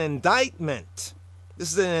 It's an indictment.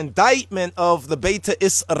 This is an indictment of the Beta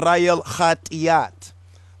Israel Chatiyat.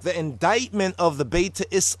 The indictment of the Beta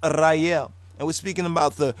Israel. And we're speaking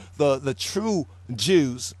about the true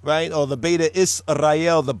Jews, right? Or the Beta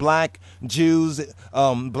Israel, the black Jews,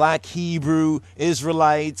 black Hebrew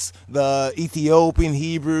Israelites, the Ethiopian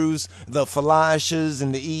Hebrews, the Falashas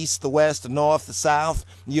in the east, the west, the north, the south.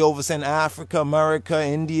 You overstand Africa, America,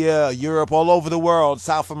 India, Europe, all over the world,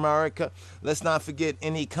 South America. Let's not forget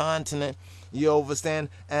any continent. You overstand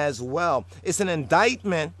as well. It's an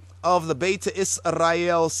indictment of the Beta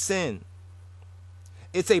Israel sin.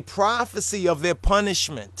 It's a prophecy of their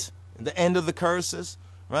punishment, the end of the curses,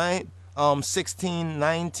 right?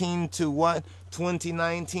 1619 to what?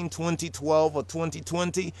 2019, 2012, or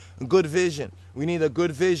 2020. Good vision. We need a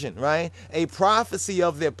good vision, right? A prophecy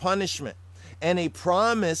of their punishment and a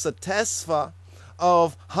promise, a tesfa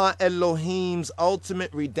of Ha-Elohim's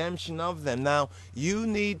ultimate redemption of them. Now, you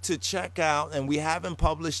need to check out, and we haven't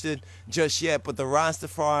published it just yet, but the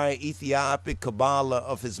Rastafari Ethiopic Kabbalah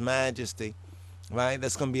of His Majesty. Right,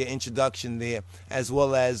 that's going to be an introduction there, as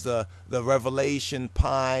well as the Revelation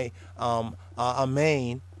Pi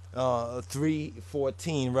Amen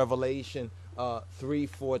 3:14, Revelation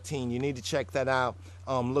 3:14. You need to check that out.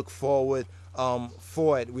 Look forward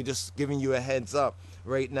for it. We're just giving you a heads up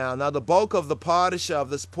right now. Now, the bulk of the parasha of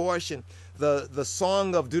this portion, the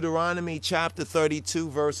Song of Deuteronomy, chapter 32,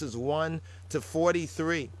 verses 1 to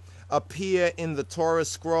 43, appear in the Torah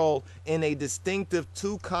scroll in a distinctive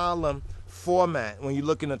 2-column format. When you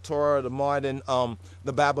look in the Torah, the modern,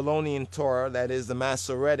 the Babylonian Torah, that is the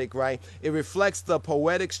Masoretic, right? It reflects the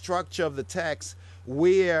poetic structure of the text,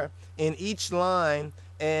 where in each line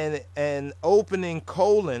an opening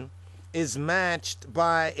colon is matched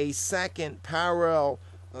by a second parallel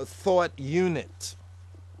thought unit.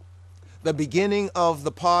 The beginning of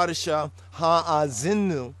the parasha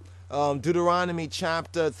Ha-Azinu, Deuteronomy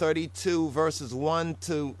chapter 32, verses 1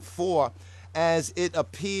 to 4, as it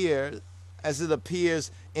appears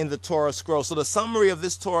in the Torah scroll. So the summary of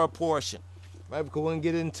this Torah portion, right? Because we're going to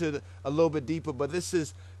get into a little bit deeper, but this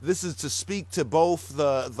is to speak to both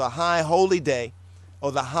the high holy day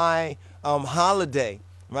or the high holiday,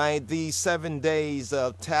 right? These 7 days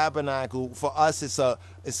of tabernacle, for us, it's a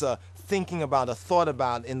thinking about, a thought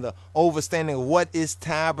about, in the understanding of what is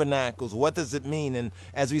tabernacles, what does it mean. And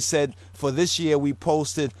as we said, for this year, we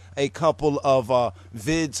posted a couple of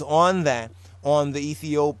vids on that, on the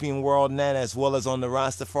Ethiopian World Net, as well as on the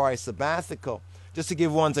Rastafari Sabbathical, just to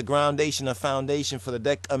give ones a foundation for the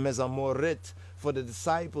Dek Amezamorit, for the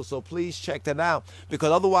disciples. So please check that out,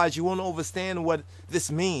 because otherwise you won't understand what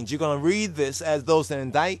this means. You're going to read this as though it's an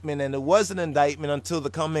indictment, and it was an indictment until the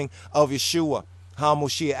coming of Yeshua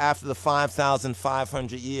HaMashiach after the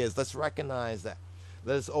 5,500 years. Let's recognize that.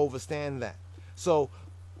 Let's understand that. So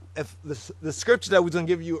if the scripture that we was going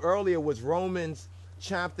to give you earlier was Romans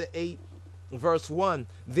chapter 8, verse 1.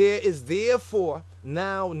 There is therefore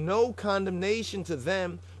now no condemnation to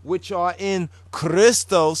them which are in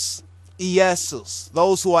Christos Jesus,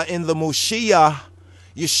 those who are in the Moshiach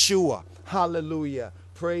Yeshua. Hallelujah.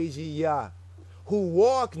 Praise ye Yah. Who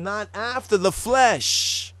walk not after the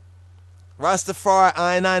flesh. Rastafari,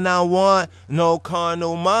 I now want no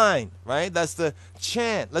carnal mind, right? That's the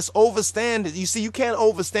chant. Let's understand it. You see, you can't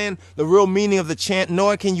understand the real meaning of the chant,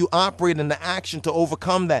 nor can you operate in the action to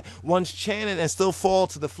overcome that. One's chanted and still fall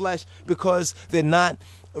to the flesh because they're not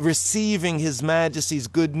receiving His Majesty's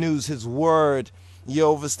good news, His word.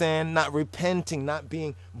 You understand? Not repenting, not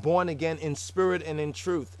being born again in spirit and in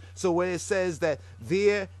truth. So where it says that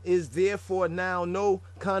there is therefore now no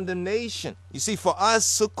condemnation. You see, for us,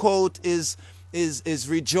 Sukkot is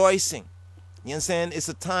rejoicing. You understand? It's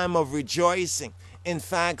a time of rejoicing. In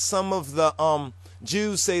fact, some of the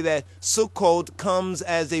Jews say that Sukkot comes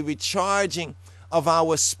as a recharging of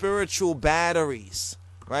our spiritual batteries.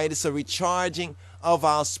 Right? It's a recharging of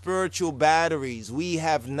our spiritual batteries. We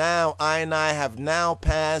have now, I have now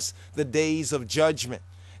passed the days of judgment.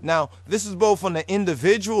 Now, this is both on the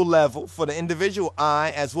individual level, for the individual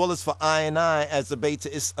I, as well as for I as the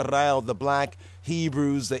Beta Israel, the black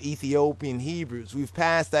Hebrews, the Ethiopian Hebrews. We've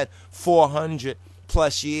passed that 400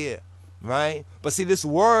 plus year, right? But see, this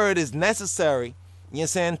word is necessary, you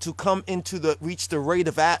understand, to come into reach the rate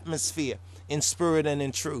of atmosphere in spirit and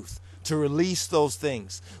in truth, to release those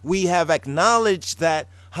things. We have acknowledged that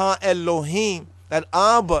Ha-Elohim, that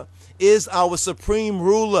Abba is our supreme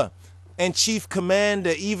ruler and chief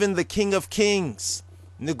commander, even the King of Kings.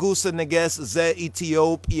 Negusa Neges Ze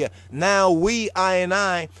Ethiopia. Now we,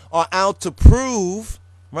 I, are out to prove,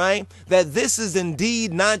 right, that this is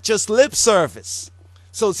indeed not just lip service.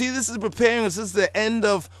 So see, this is preparing us. This is the end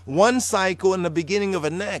of one cycle and the beginning of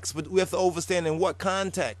a next. But we have to understand in what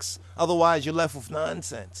context. Otherwise, you're left with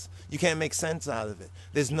nonsense. You can't make sense out of it.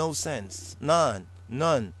 There's no sense. None,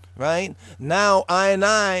 right? Now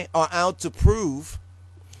I are out to prove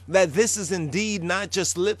that this is indeed not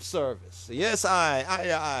just lip service. Yes, right.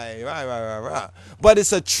 But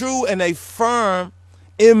it's a true and a firm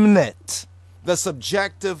imnet, the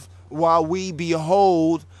subjective, while we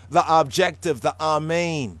behold the objective, the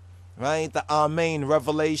Amen, right? The Amen,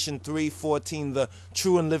 Revelation 3:14, the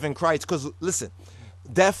true and living Christ. Because listen,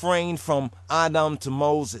 death reigned from Adam to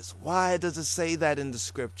Moses. Why does it say that in the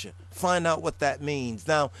scripture? Find out what that means.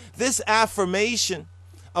 Now, this affirmation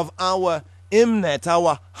of our Imnet,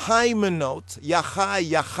 our Hymenot,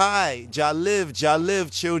 Yachai,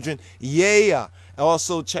 Jaliv, children, yeah.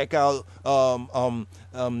 Also check out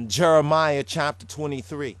Jeremiah chapter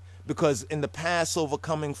 23. Because in the Passover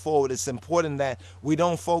coming forward, it's important that we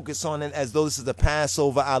don't focus on it as though this is the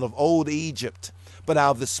Passover out of old Egypt, but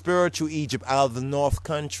out of the spiritual Egypt, out of the North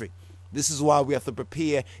Country. This is why we have to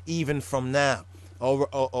prepare even from now.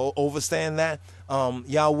 Understand that?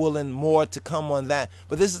 Y'all willing more to come on that.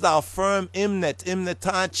 But this is our firm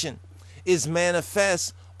imnetachin is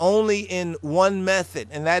manifest only in one method,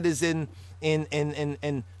 and that is in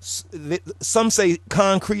some say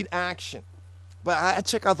concrete action. But I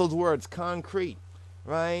check out those words, concrete,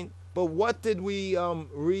 right? But what did we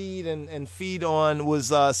read and feed on was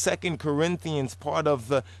 2 Corinthians, part of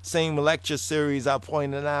the same lecture series I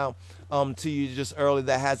pointed out to you just earlier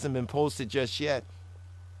that hasn't been posted just yet.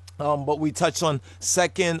 But we touched on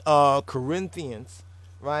 2 Corinthians,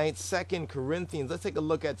 right? 2 Corinthians. Let's take a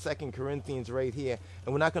look at 2 Corinthians right here.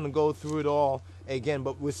 And we're not going to go through it all again,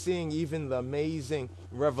 but we're seeing even the amazing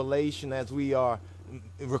revelation as we are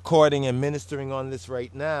recording and ministering on this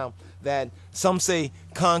right now, that some say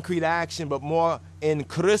concrete action, but more in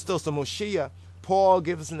Christos the Moshiach. Paul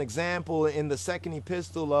gives us an example in the second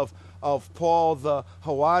epistle of Paul the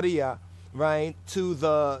Hawaria, right, to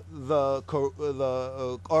the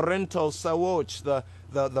Corinthos Sawoch,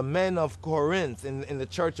 the men of Corinth in the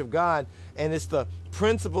church of God, and it's the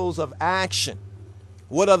principles of action.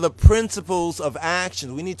 What are the principles of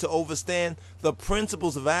action? We need to understand the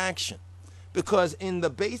principles of action, because in the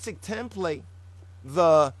basic template,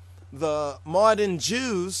 the modern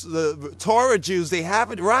Jews, the Torah Jews, they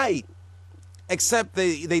have it right, except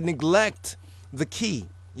they neglect the key,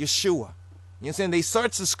 Yeshua. You know what I'm saying? They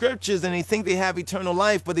search the scriptures and they think they have eternal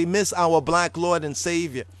life, but they miss our black Lord and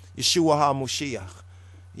Savior, Yeshua HaMashiach.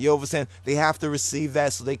 You understand? They have to receive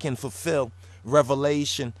that so they can fulfill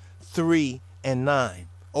Revelation 3 and 9.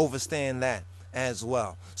 Understand that as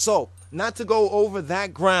well. So, not to go over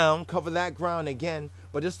that ground, cover that ground again,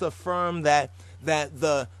 but just to affirm that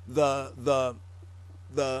the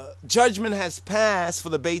judgment has passed for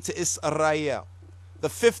the Beit Israel. The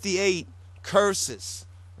 58 curses,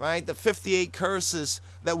 right? The 58 curses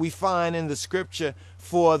that we find in the scripture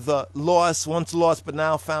for the lost, once lost but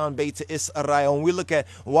now found Beit Israel. And we look at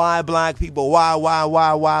why black people, why?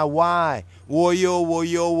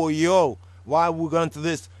 Woyo. Why we're going through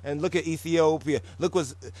this? And look at Ethiopia. Look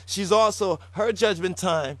what she's also, her judgment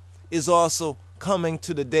time is also coming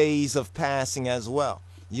to the days of passing as well.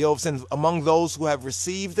 You know what I'm saying? Among those who have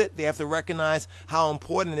received it, they have to recognize how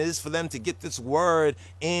important it is for them to get this word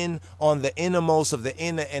in on the innermost of the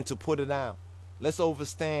inner and to put it out. Let's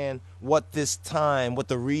understand what this time, what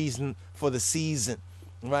the reason for the season,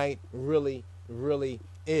 right, really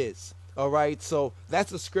is. All right, so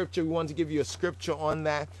that's a scripture. We wanted to give you a scripture on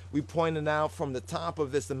that. We pointed out from the top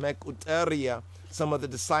of this, the Mekuteria, some of the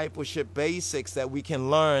discipleship basics that we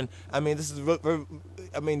can learn. I mean, this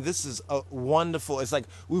is a wonderful. It's like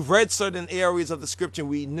we've read certain areas of the scripture.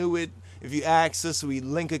 We knew it. If you ask us, we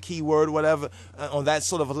link a keyword, whatever, on that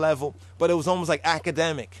sort of a level. But it was almost like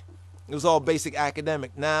academic. It was all basic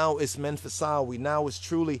academic. Now it's menfasawi. Now it's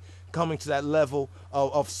truly coming to that level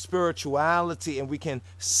of spirituality, and we can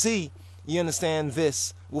see, you understand,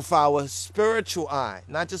 this with our spiritual eye,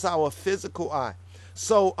 not just our physical eye.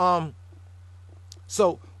 So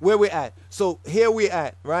where we're at. So here we're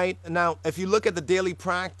at, right? Now, if you look at the daily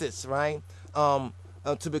practice, right,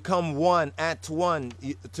 to become one, at one,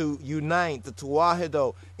 to unite, the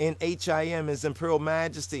Tuwahido in HIM, His Imperial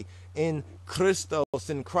Majesty, in Christos,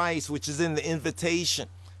 in Christ, which is in the invitation.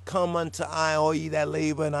 Come unto I, all ye that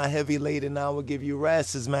labor and are heavy laden, and I will give you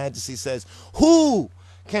rest. His Majesty says, who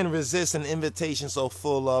can resist an invitation so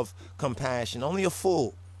full of compassion? Only a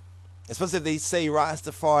fool. Especially if they say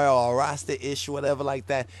Rastafari or Rasta-ish, whatever like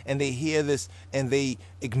that, and they hear this and they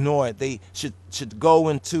ignore it. They should go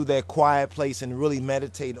into their quiet place and really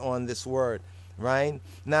meditate on this word, right?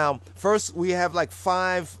 Now, first we have like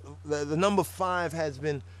 5. The number 5 has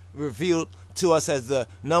been revealed to us as the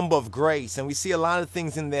number of grace, and we see a lot of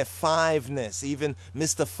things in their 5-ness, even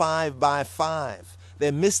Mr. 5 by 5.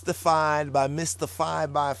 They're mystified by Mr.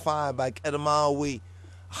 5 by 5 by Kedamawi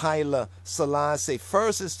Haile Selassie.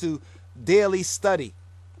 First is to daily study,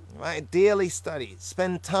 right? Daily study.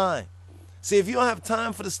 Spend time. See, if you don't have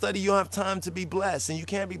time for the study, you don't have time to be blessed, and you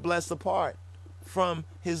can't be blessed apart from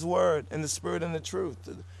His word and the spirit and the truth.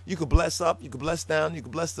 You could bless up, you could bless down, you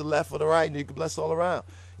could bless the left or the right, and you could bless all around.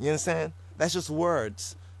 You understand? That's just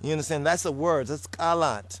words. You understand? That's the words. That's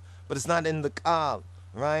kalat. But it's not in the kal,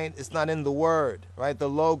 right? It's not in the word, right? The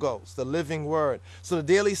logos, the living word. So the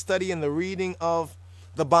daily study and the reading of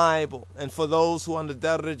the Bible. And for those who are under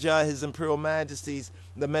Daraja, His Imperial Majesties,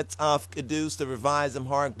 the Metzaf Kedus, the Revised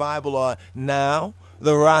Amharic Bible, or now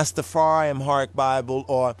the Rastafari Amharic Bible,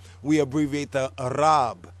 or we abbreviate the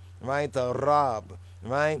Rab, right? The Rab,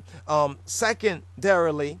 right?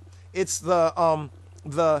 Secondarily, it's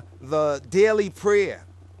the daily prayer,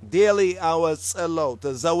 daily our Tzelot,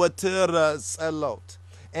 the Zawatira Tzelot,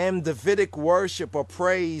 and Davidic worship or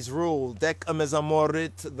praise rule, Dek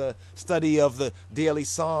Amezamorit, the study of the daily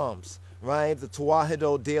Psalms, right? The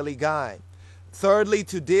Tuwahido daily guide. Thirdly,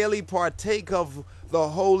 to daily partake of the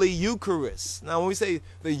Holy Eucharist. Now, when we say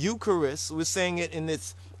the Eucharist, we're saying it in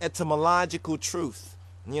its etymological truth.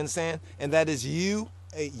 You understand? And that is you.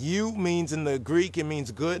 You means in the Greek, it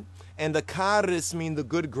means good. And the charis mean the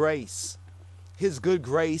good grace. His good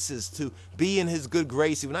grace is to be in His good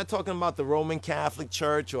grace. We're not talking about the Roman Catholic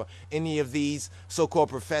Church or any of these so-called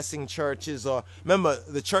professing churches. Or remember,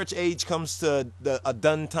 the church age comes to a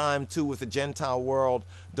done time too with the Gentile world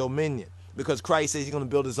dominion. Because Christ says He's going to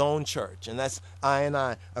build His own church. And that's I and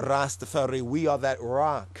I, Rastafari. We are that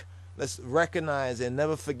rock. Let's recognize it and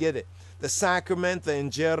never forget it. The sacrament, the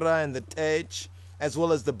injera and the tej, as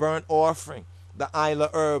well as the burnt offering. The Isla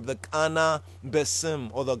herb, the Kana Besim,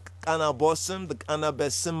 or the Kana Bosim, the Kana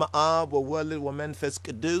Besim Ma'ab, wa Menfes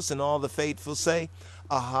Kedus, and all the faithful say,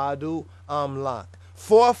 Ahadu Amlak.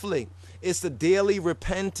 Fourthly, it's the daily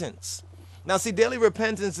repentance. Now, see, daily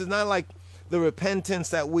repentance is not like the repentance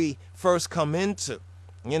that we first come into.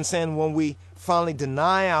 You understand? When we finally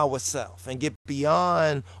deny ourselves and get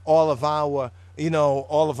beyond all of our,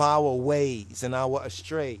 all of our ways and our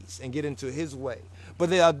astrays and get into his way. But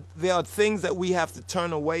there are things that we have to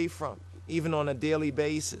turn away from, even on a daily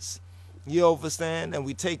basis. You understand? And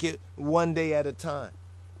we take it one day at a time.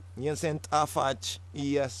 You understand? Tafach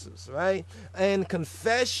Jesus, right? And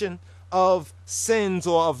confession of sins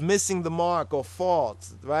or of missing the mark or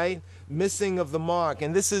faults, right? Missing of the mark.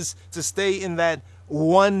 And this is to stay in that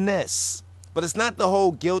oneness. But it's not the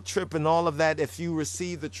whole guilt trip and all of that. If you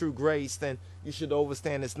receive the true grace, then you should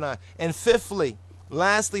understand it's not. And fifthly,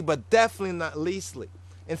 lastly, but definitely not leastly.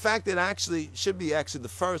 In fact, it actually should be the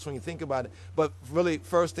first when you think about it. But really,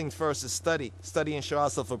 first things first is study. Study and show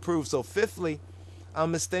ourselves approved. So fifthly,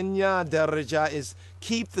 Mistenya Daraja is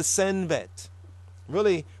keep the senbet.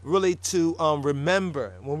 Really to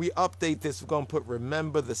remember. When we update this, we're going to put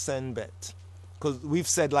remember the senbet. Because we've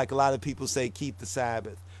said, like a lot of people say, keep the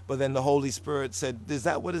Sabbath. But then the Holy Spirit said, is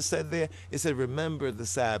that what it said there? It said, remember the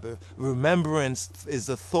Sabbath. Remembrance is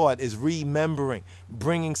a thought, is remembering,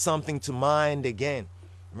 bringing something to mind again,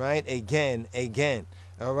 right? Again.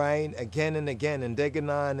 All right? Again and again. And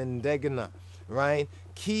Degana, right?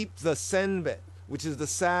 Keep the Senbet, which is the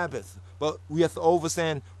Sabbath. But we have to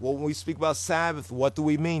understand, when we speak about Sabbath, what do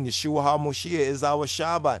we mean? Yeshua HaMoshiach is our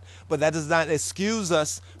Shabbat. But that does not excuse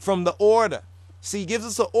us from the order. See, he gives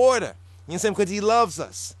us an order. You understand? Because he loves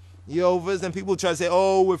us. And people try to say,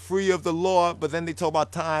 oh, we're free of the law, but then they talk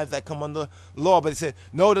about tithes that come under law. But they say,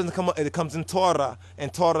 no, it doesn't come. It comes in Torah,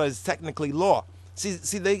 and Torah is technically law. See,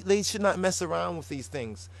 they should not mess around with these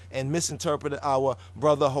things and misinterpret our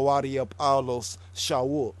brother Hawaria Paulos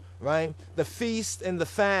Shaul, right? The feast and the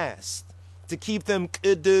fast, to keep them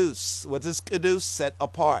kedus. What is kedus? Set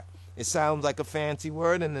apart. It sounds like a fancy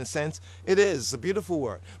word, and in a sense, it is. It's a beautiful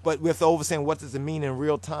word. But we have to understand what does it mean in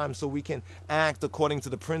real time so we can act according to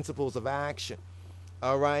the principles of action.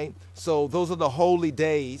 All right? So those are the holy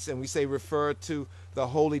days, and we say refer to the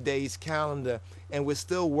holy days calendar, and we're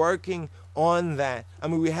still working on that. I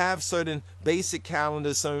mean, we have certain basic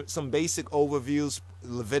calendars, some basic overviews,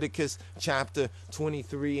 Leviticus chapter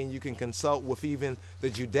 23, and you can consult with even the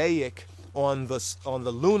Judaic on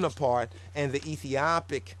the lunar part and the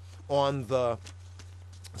Ethiopic on the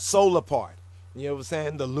solar part. You know what I'm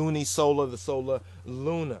saying? The loony solar, the solar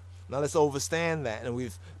lunar. Now let's understand that, and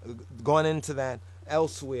we've gone into that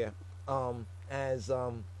elsewhere, as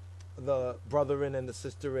the brethren and the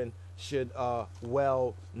sisterin should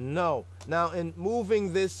well know. Now, in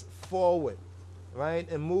moving this forward, right,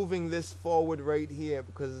 and moving this forward right here,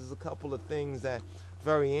 because there's a couple of things that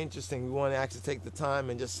very interesting. We want to actually take the time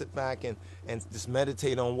and just sit back and just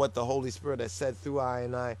meditate on what the Holy Spirit has said through I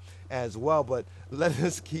and I as well. But let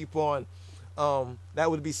us keep on. That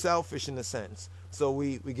would be selfish in a sense. So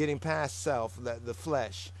we're getting past self, the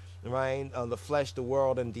flesh, right? The flesh, the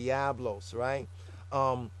world, and diablos, right?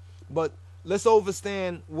 But let's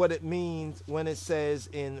understand what it means when it says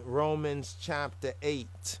in Romans chapter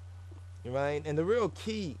 8, right? And the real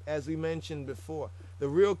key, as we mentioned before, the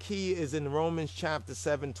real key is in Romans chapter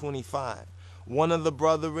 7:25. One of the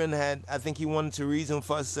brethren I think he wanted to reason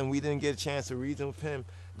for us, and we didn't get a chance to reason with him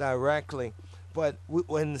directly. But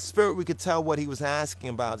in the spirit, we could tell what he was asking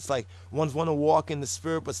about. It's like ones want to walk in the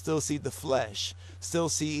spirit, but still see the flesh. Still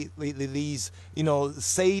see these,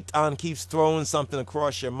 Satan keeps throwing something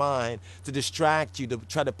across your mind to distract you, to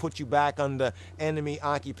try to put you back under enemy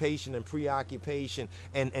occupation and preoccupation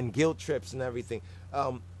and guilt trips and everything.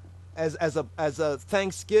 As a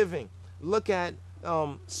thanksgiving, look at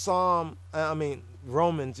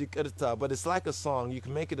Romans, you could tell, but it's like a song. You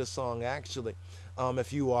can make it a song actually,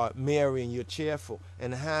 if you are merry and you're cheerful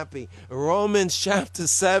and happy. Romans chapter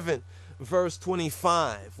 7 verse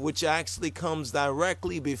 25, which actually comes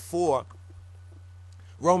directly before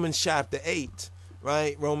Romans chapter 8,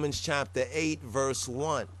 right? Romans chapter 8 verse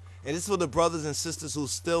 1. And this is for the brothers and sisters who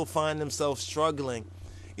still find themselves struggling,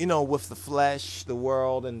 with the flesh, the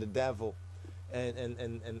world, and the devil,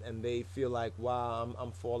 and they feel like, wow,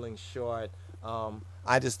 I'm falling short.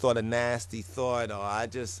 I just thought a nasty thought, or I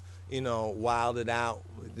just, wilded out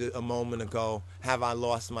a moment ago. Have I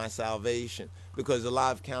lost my salvation? Because a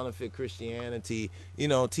lot of counterfeit Christianity,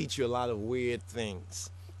 teach you a lot of weird things.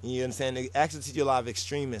 You understand? They actually teach you a lot of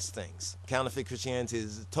extremist things. Counterfeit Christianity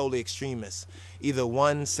is totally extremist. Either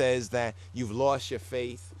one says that you've lost your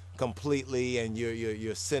faith completely and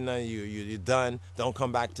you're a sinner, you're done, don't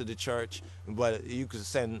come back to the church, but you could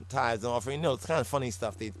send tithes and offering. It's kind of funny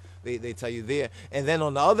stuff they tell you there. And then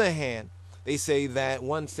on the other hand, they say that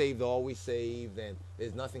once saved, always saved, and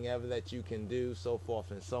there's nothing ever that you can do, so forth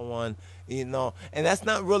and so on, And that's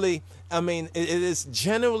not really, it is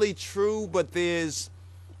generally true, but there's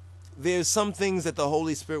there's some things that the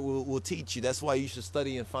Holy Spirit will teach you. That's why you should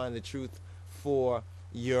study and find the truth for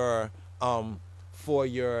your for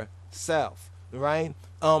yourself, right?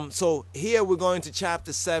 So here we're going to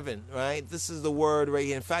chapter 7, right? This is the word right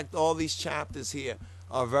here. In fact, all these chapters here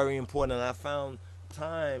are very important, and I found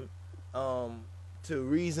time to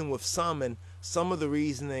reason with some, and some of the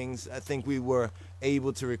reasonings I think we were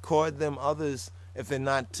able to record them. Others, if they're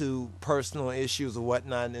not too personal issues or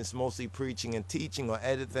whatnot, and it's mostly preaching and teaching, or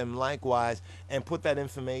edit them likewise and put that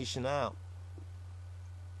information out.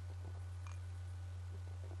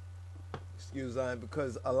 Excuse me,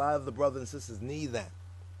 because a lot of the brothers and sisters need that.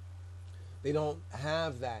 They don't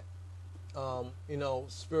have that,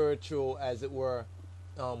 spiritual, as it were,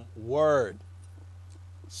 word.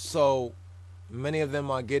 So many of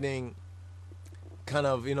them are getting kind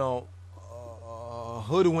of,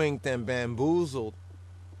 hoodwinked and bamboozled,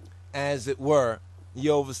 as it were,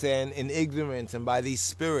 you understand, in ignorance, and by these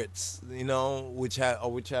spirits, which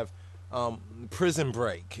have prison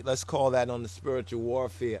break. Let's call that on the spiritual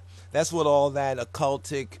warfare. That's what all that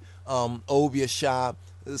occultic, Obeah,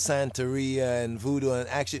 Santeria, and voodoo, and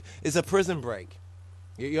actually, it's a prison break.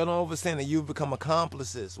 You don't understand that you've become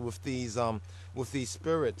accomplices with these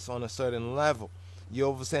spirits on a certain level. You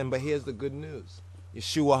understand? But here's the good news.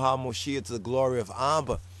 Yeshua HaMoshiach, to the glory of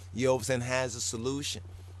Abba, you understand, has a solution.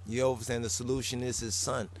 You understand, the solution is his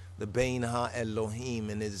son, the Bein Ha-Elohim,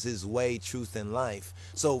 and it is his way, truth, and life.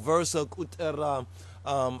 So verse Haya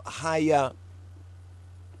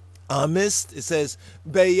Amist, it says,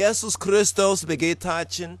 Be Jesus Christos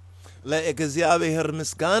begetachin le egziave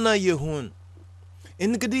hermisgana yehun.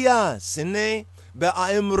 In gdia sine be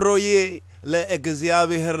aimroye le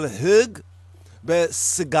egziave herhug be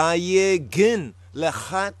sigaye gin le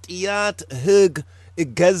chatiyat hug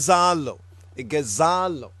igezalo.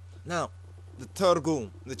 Now, the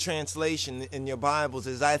Targum, the translation in your Bibles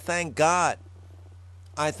is, I thank God.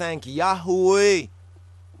 I thank Yahweh,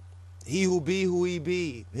 he who be who he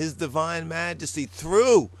be, his divine majesty,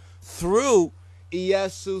 through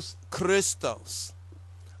Jesus Christos,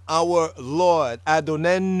 our Lord,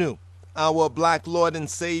 Adonenu, our black Lord and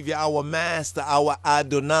Savior, our Master, our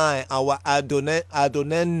Adonai, our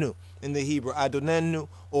Adonenu in the Hebrew, Adonenu,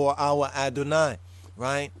 or our Adonai,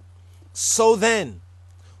 right? So then,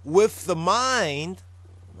 with the mind,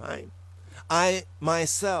 right, I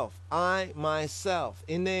myself, ine,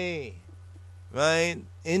 right,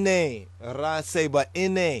 ine, raseba,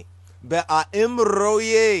 ine,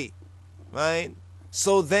 be'aimroye, right?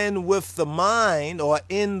 So then with the mind, or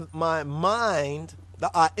in my mind, the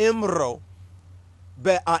aimro,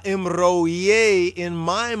 be'aimroye, in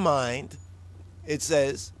my mind, it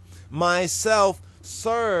says, myself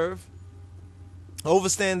serve,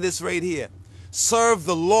 understand this right here, serve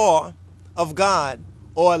the law of God,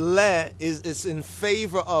 or le is in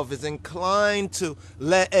favor of, is inclined to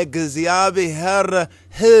le egziabi her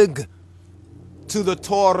hig, to the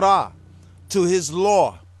Torah, to his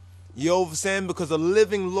law. You understand? Because the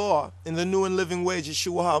living law in the new and living way is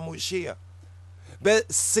Yeshua HaMoshiach. But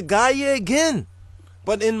sigaye again,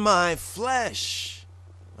 but in my flesh,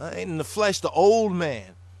 right? In the flesh, the old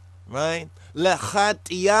man, right? Le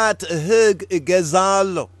chatiyat hig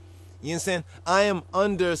igezalo. You understand? I am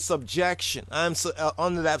under subjection. I'm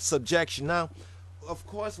under that subjection. Now, of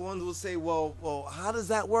course, one will say, well, how does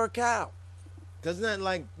that work out? Doesn't that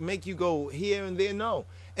like make you go here and there? No.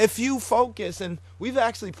 If you focus, and we've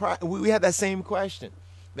actually, we had that same question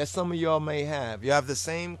that some of y'all may have. You have the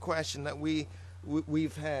same question that we've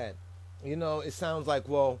had. It sounds like,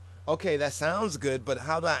 well, okay, that sounds good, but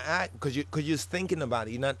how do I act? Because you're just thinking about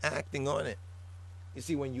it. You're not acting on it. You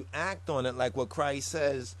see, when you act on it, like what Christ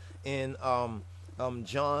says in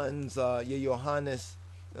John's Johannes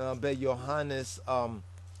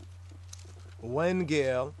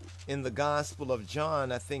Wengel in the Gospel of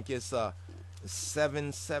John, I think it's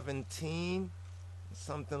 7:17,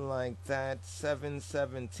 something like that.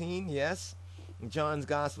 7:17, yes. John's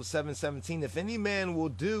Gospel 7:17. If any man will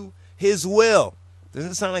do his will.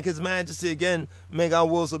 Doesn't it sound like his majesty again? Make our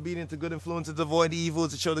wills obedient to good influences, to avoid evil,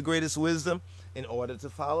 to show the greatest wisdom, in order to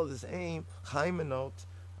follow this aim, Hymenot,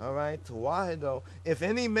 all right, to Wahido. If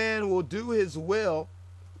any man will do his will,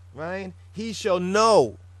 right, he shall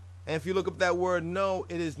know. And if you look up that word know,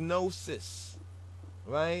 it is gnosis,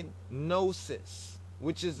 right? Gnosis,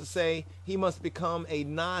 which is to say he must become a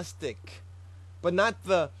Gnostic. But not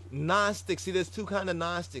the Gnostic. See, there's two kinds of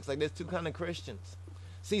Gnostics, like there's two kinds of Christians.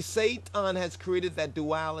 See, Satan has created that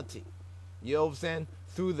duality, you know what I'm saying,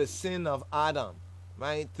 through the sin of Adam,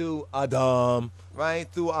 right, through Adam, right,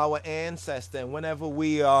 through our ancestor. And whenever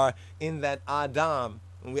we are in that Adam,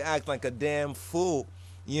 and we act like a damn fool,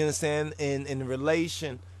 you understand, in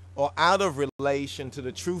relation or out of relation to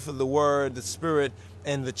the truth of the word, the spirit,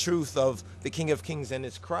 and the truth of the King of Kings and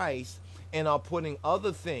his Christ, and are putting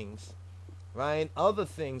other things, right? Other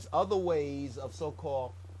things, other ways of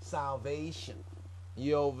so-called salvation.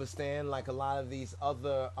 You understand? Like a lot of these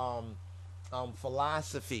other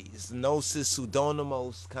philosophies, gnosis,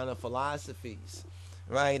 pseudonymous kind of philosophies,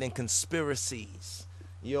 right? And conspiracies.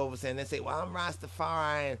 You understand? They say, well, I'm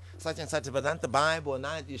Rastafari and such, but not the Bible,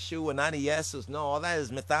 not Yeshua, not Jesus. No, all that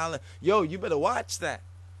is mythology. Yo, you better watch that.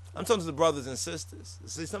 I'm talking to the brothers and sisters.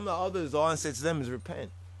 See, some of the others, all I say to them is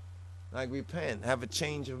repent. Like, repent. Have a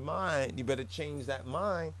change of mind. You better change that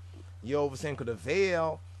mind. You understand? Because the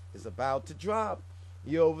veil is about to drop.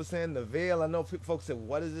 You understand? The veil, I know folks say,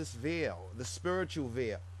 what is this veil? The spiritual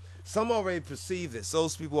veil. Some already perceive this.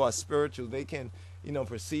 Those people are spiritual. They can,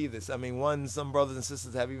 perceive this. I mean, some brothers and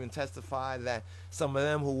sisters have even testified that some of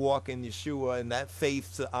them who walk in Yeshua and that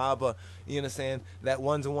faith to Abba, you understand, that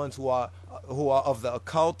ones who are of the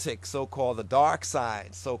occultic, so-called the dark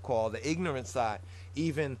side, so-called the ignorant side,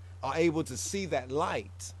 even are able to see that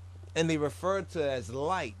light. And they refer to it as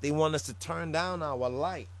light. They want us to turn down our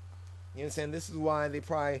light. You understand? This is why they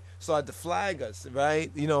probably started to flag us,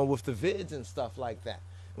 right? With the vids and stuff like that.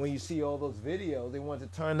 When you see all those videos, they want to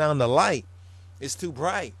turn down the light. It's too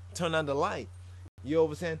bright. Turn on the light. You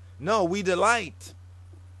understand? No, we delight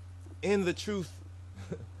in the truth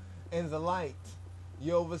and the light.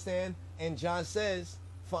 You understand? And John says,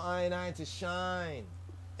 for I and I to shine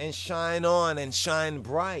and shine on and shine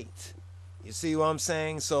bright. You see what I'm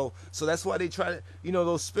saying? So that's why they try to,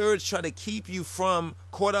 those spirits try to keep you from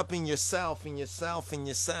caught up in yourself,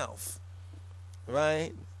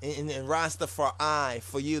 right? In Rastafari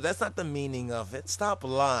for you. That's not the meaning of it. Stop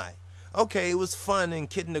lying. Okay, it was fun in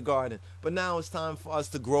kindergarten, but now it's time for us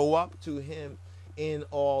to grow up to him in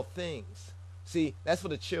all things. See, that's for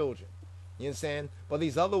the children. You understand? But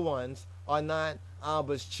these other ones are not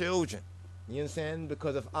Abba's children. You understand?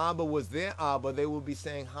 Because if Abba was their Abba, they would be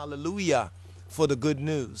saying hallelujah for the good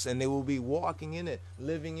news. And they will be walking in it,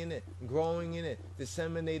 living in it, growing in it,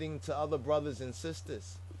 disseminating to other brothers and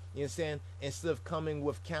sisters. You understand? Instead of coming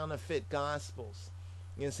with counterfeit gospels.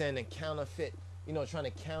 You understand? And counterfeit, trying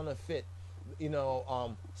to counterfeit,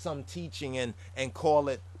 some teaching and call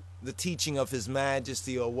it the teaching of His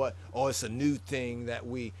Majesty or what? Oh, it's a new thing that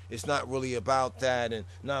it's not really about that and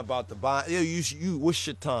not about the Bible. You what's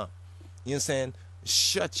your tongue? You understand?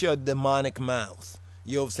 Shut your demonic mouth.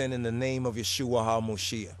 You understand? In the name of Yeshua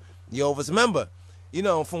HaMoshiach. You understand? Remember,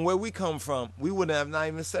 from where we come from, we wouldn't have not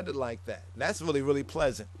even said it like that. That's really, really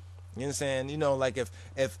pleasant. You understand? Like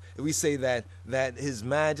if we say that His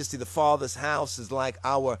Majesty, the Father's house, is like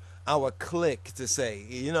our clique to say,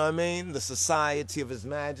 you know what I mean? The society of His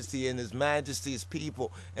Majesty and His Majesty's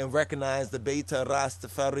people, and recognize the Beta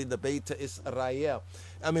Rastafari, the Beta Israel.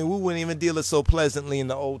 I mean, we wouldn't even deal it so pleasantly in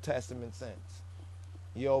the Old Testament sense.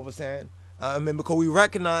 You understand? I mean, because we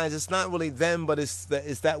recognize it's not really them, but it's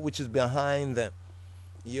that which is behind them.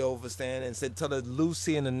 You understand? And said, tell it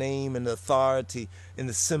Lucy in the name and the authority in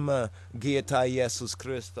the Sima Gieta Jesus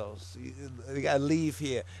Christos. You got to leave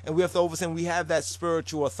here. And we have to understand we have that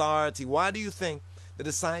spiritual authority. Why do you think the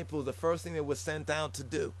disciples, the first thing they were sent out to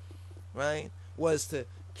do, right, was to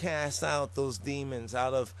cast out those demons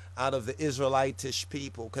out of the Israelitish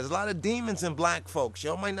people? Because a lot of demons in black folks,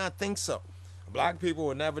 y'all might not think so. Black people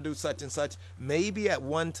would never do such and such. Maybe at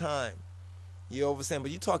one time. You understand?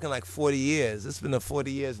 But you're talking like 40 years. It's been 40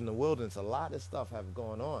 years in the wilderness. A lot of stuff have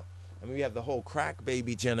gone on. I mean, we have the whole crack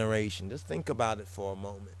baby generation. Just think about it for a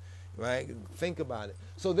moment, right? Think about it.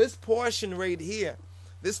 So this portion right here,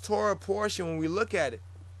 this Torah portion, when we look at it,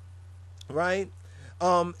 right,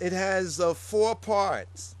 it has 4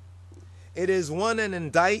 parts. It is, 1, an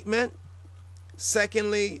indictment.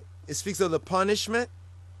 Secondly, it speaks of the punishment.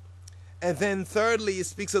 And then thirdly, it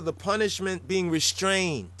speaks of the punishment being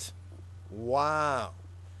restrained. Wow.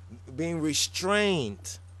 Being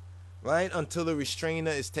restrained, right? Until the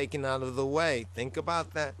restrainer is taken out of the way. Think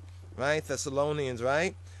about that, right? Thessalonians,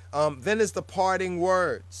 right? Then is the parting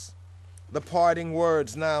words. The parting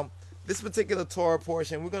words. Now, this particular Torah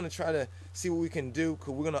portion, we're going to try to see what we can do,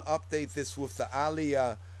 because we're going to update this with the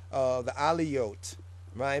Aliyah, the Aliyot,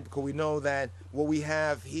 right? Because we know that what we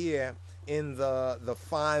have here in the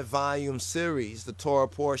 5-volume series, the Torah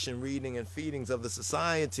portion, reading and feedings of the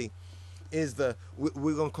society, is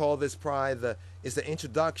we're gonna call this probably it's the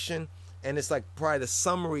introduction, and it's like probably the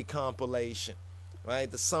summary compilation, right?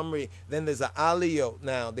 The summary. Then there's an aliyot.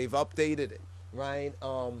 Now they've updated it, right?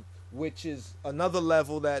 Which is another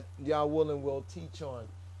level that Yah willing will teach on,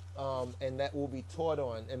 and that will be taught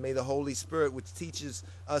on. And may the Holy Spirit, which teaches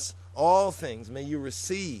us all things, may you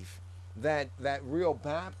receive that real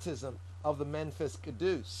baptism of the Memphis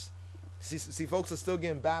Caduce. See, folks are still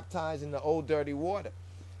getting baptized in the old dirty water.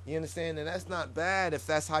 You understand? And that's not bad if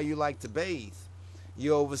that's how you like to bathe.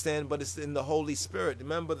 You understand? But it's in the Holy Spirit.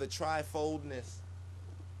 Remember the trifoldness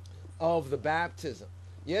of the baptism.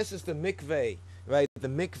 Yes, it's the mikveh, right? The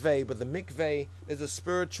mikveh, but the mikveh is a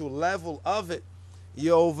spiritual level of it,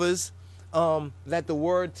 Yovas, that the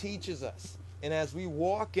Word teaches us. And as we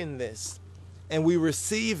walk in this and we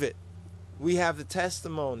receive it, we have the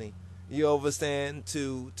testimony, you understand,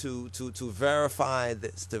 to verify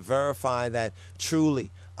this, to verify that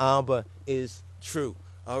truly Abba is true.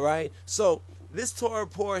 All right? So this Torah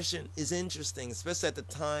portion is interesting, especially at the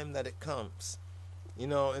time that it comes, in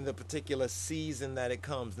the particular season that it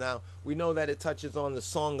comes. Now, we know that it touches on the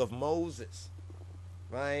Song of Moses,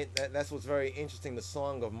 right? That's what's very interesting. The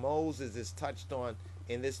Song of Moses is touched on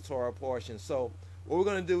in this Torah portion. So what we're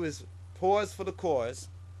going to do is pause for the chorus,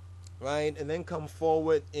 right? And then come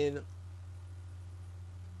forward in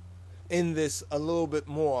this a little bit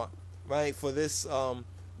more, right? For this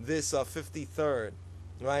 53rd,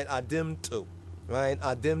 right? Adimtu, right?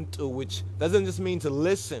 Adimtu, which doesn't just mean to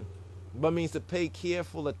listen, but means to pay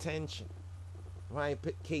careful attention, right?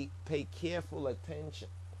 Pay careful attention.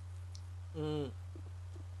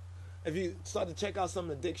 If you start to check out some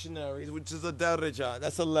of the dictionaries, which is a daraja,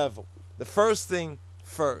 that's a level. The first thing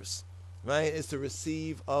first, right, is to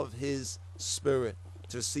receive of His Spirit,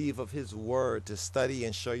 to receive of His Word, to study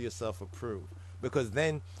and show yourself approved. Because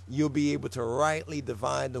then you'll be able to rightly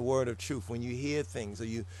divide the word of truth. When you hear things, or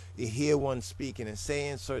you hear one speaking and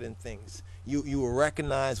saying certain things, you will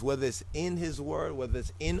recognize whether it's in His Word, whether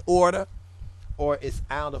it's in order, or it's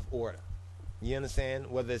out of order. You understand?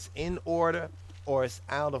 Whether it's in order or it's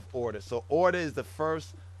out of order. So order is the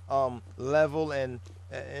first level, and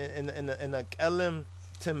in a kelim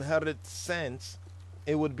timherit sense,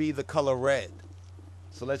 it would be the color red.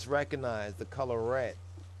 So let's recognize the color red,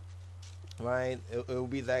 right? It will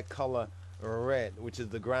be that color red, which is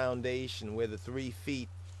the groundation, where the 3 feet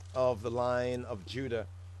of the Lion of Judah,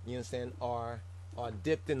 you understand, are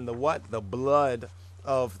dipped in the what? The blood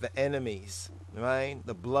of the enemies, right?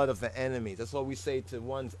 The blood of the enemies. That's what we say to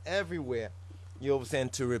ones everywhere, you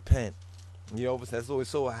understand, to repent. You understand? That's why we're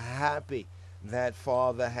so happy that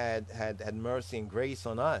Father had mercy and grace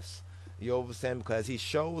on us. You understand? Because He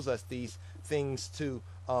shows us these things to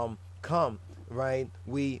come, right?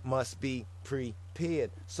 We must be prepared.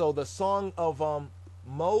 So the Song of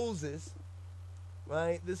Moses,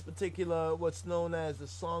 right? This particular, what's known as the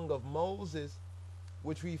Song of Moses,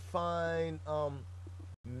 which we find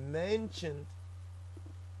mentioned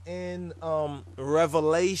in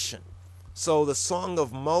Revelation. So the Song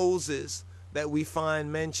of Moses that we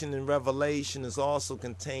find mentioned in Revelation is also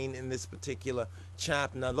contained in this particular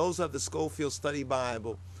chapter. Now, those of the Schofield Study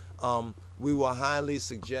Bible, we will highly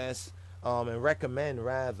suggest and recommend,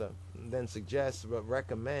 rather than suggest, but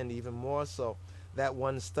recommend even more so, that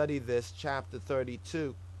one study this chapter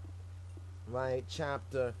 32, right?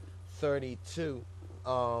 Chapter 32,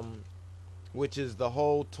 which is the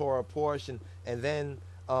whole Torah portion, and then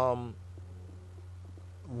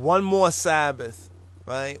one more Sabbath,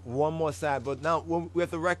 right? One more Sabbath. But now we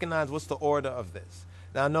have to recognize what's the order of this.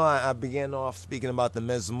 Now I know I began off speaking about the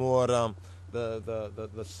Mezmor,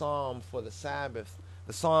 the psalm for the Sabbath.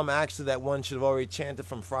 The psalm actually that one should have already chanted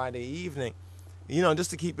from Friday evening, just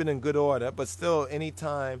to keep it in good order, but still any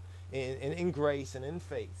time in grace and in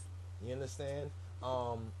faith. You understand?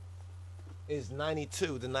 Is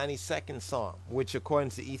 92, the 92nd psalm, which according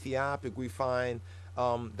to Ethiopic we find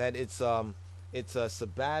that it's a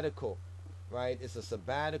sabbatical, right? It's a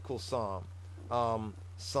sabbatical psalm.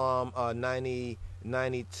 Psalm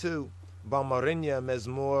 92, Bamarinya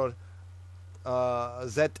Mezmor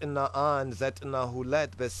Zetna an Zetna Hulet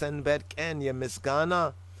Besenbet Ken Ye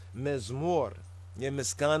Miskana Mezmor. Ye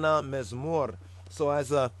Miskana Mezmor. So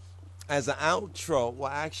as an outro,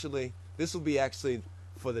 well, actually this will be actually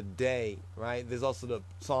for the day, right? There's also the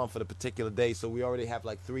psalm for the particular day, so we already have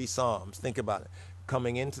like 3 psalms. Think about it.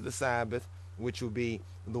 Coming into the Sabbath, which will be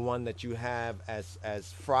the one that you have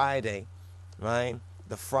as Friday, right?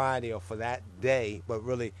 The Friday, or for that day, but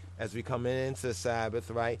really as we come into the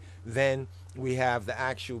Sabbath, right? Then we have the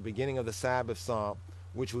actual beginning of the Sabbath psalm,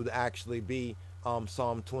 which would actually be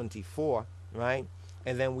Psalm 24, right?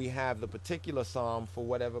 And then we have the particular psalm for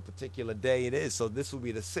whatever particular day it is. So this will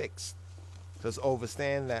be the 6th. Just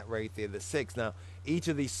overstand that right there, the 6th. Now, each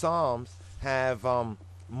of these psalms have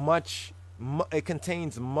it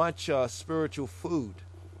contains much spiritual food.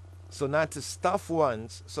 So not to stuff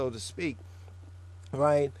ones, so to speak,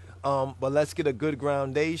 right? But let's get a good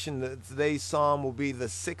groundation. Today's psalm will be the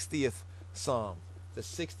 60th psalm, the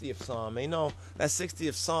 60th Psalm. And you know, that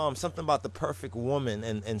 60th Psalm, something about the perfect woman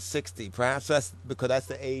and 60. Perhaps that's because that's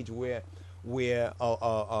the age where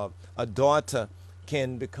a daughter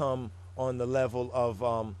can become on the level of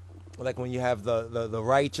like when you have the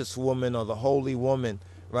righteous woman or the holy woman,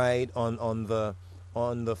 right? On the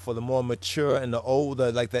for the more mature and the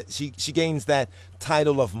older, like that, she gains that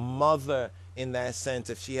title of mother in that sense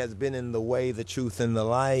if she has been in the way, the truth, and the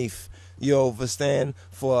life. You understand,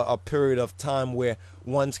 for a period of time where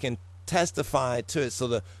ones can testify to it. So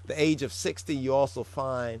the age of 60 you also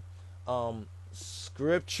find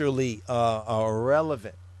scripturally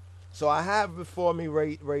relevant. So I have before me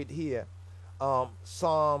right here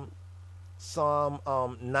Psalm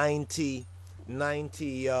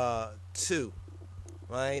 92,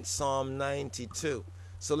 right? Psalm 92.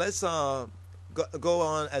 So let's go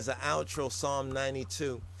on as an outro, Psalm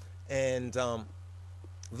 92, and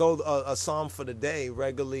though a psalm for the day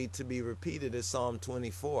regularly to be repeated is Psalm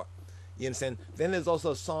 24. You understand? Then there's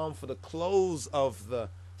also a psalm for the close of the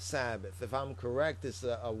Sabbath. If I'm correct, it's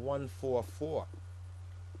a 144,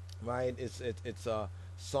 right? It's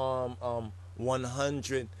Psalm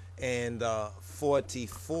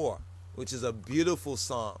 144, which is a beautiful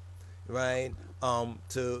psalm, right?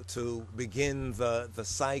 To begin the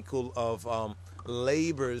cycle of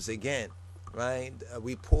labors again, right?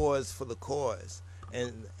 We pause for the cause.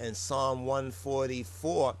 And Psalm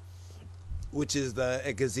 144, which is the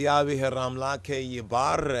Egeziavi Haramlake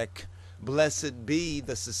Yibarek, blessed be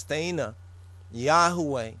the sustainer,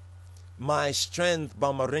 Yahweh, my strength,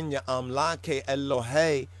 Bamarinya Amlake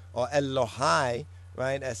Elohe, or Elohai,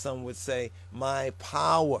 right, as some would say, my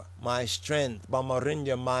power, my strength,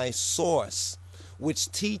 Bamarinya, my source, which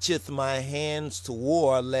teacheth my hands to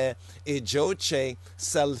war, le ejoche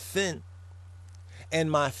selfin, and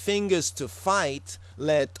my fingers to fight,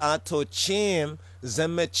 let atochim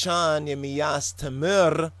zemechan yemiyas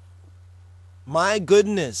temur, my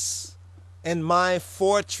goodness and my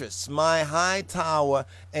fortress, my high tower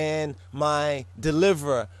and my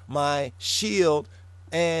deliverer, my shield,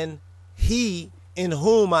 and he in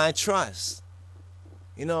whom I trust.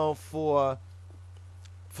 You know, for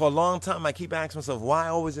a long time I keep asking myself, why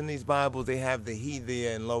always in these Bibles they have the he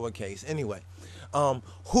there in lowercase? Anyway,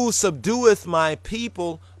 who subdueth my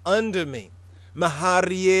people under me.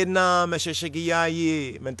 Mahariena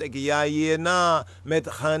mesheshagiyaye, mentegiyayena,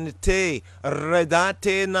 metchanite,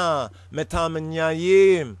 redatena,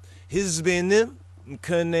 metamanyayim, hizbenim,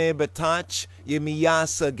 mkene betach,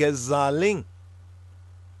 yemiyasa gezaling.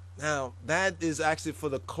 Now, that is actually for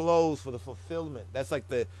the close, for the fulfillment. That's like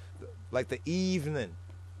the evening,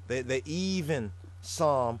 the even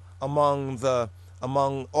psalm among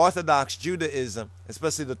Orthodox Judaism,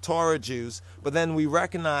 especially the Torah Jews. But then we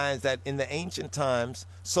recognize that in the ancient times,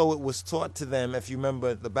 so it was taught to them. If you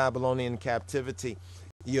remember the Babylonian captivity,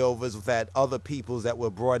 was that other peoples that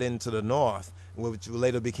were brought into the north, which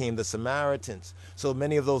later became the Samaritans. So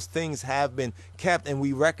many of those things have been kept, and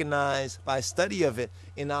we recognize by study of it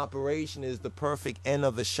in operation is the perfect end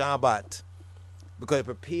of the Shabbat, because it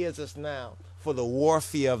prepares us now for the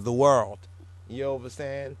warfare of the world. You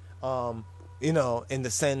understand? You know, in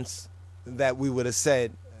the sense that we would have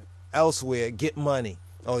said elsewhere, get money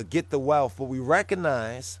or get the wealth. But we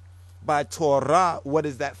recognize by Torah, what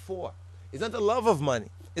is that for? It's not the love of money.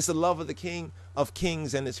 It's the love of the King of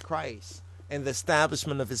Kings and his Christ and the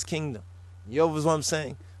establishment of his kingdom. You know what I'm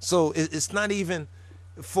saying? So it's not even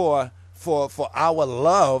for our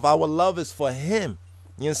love. Our love is for him.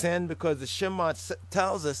 You understand? Because the Shema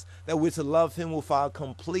tells us that we're to love him with our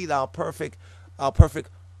perfect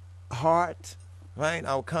heart, right?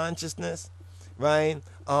 Our consciousness, right?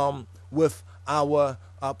 With our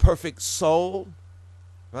perfect soul,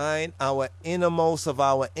 right? Our innermost of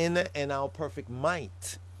our inner and our perfect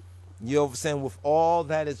might. You understand? With all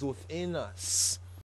that is within us,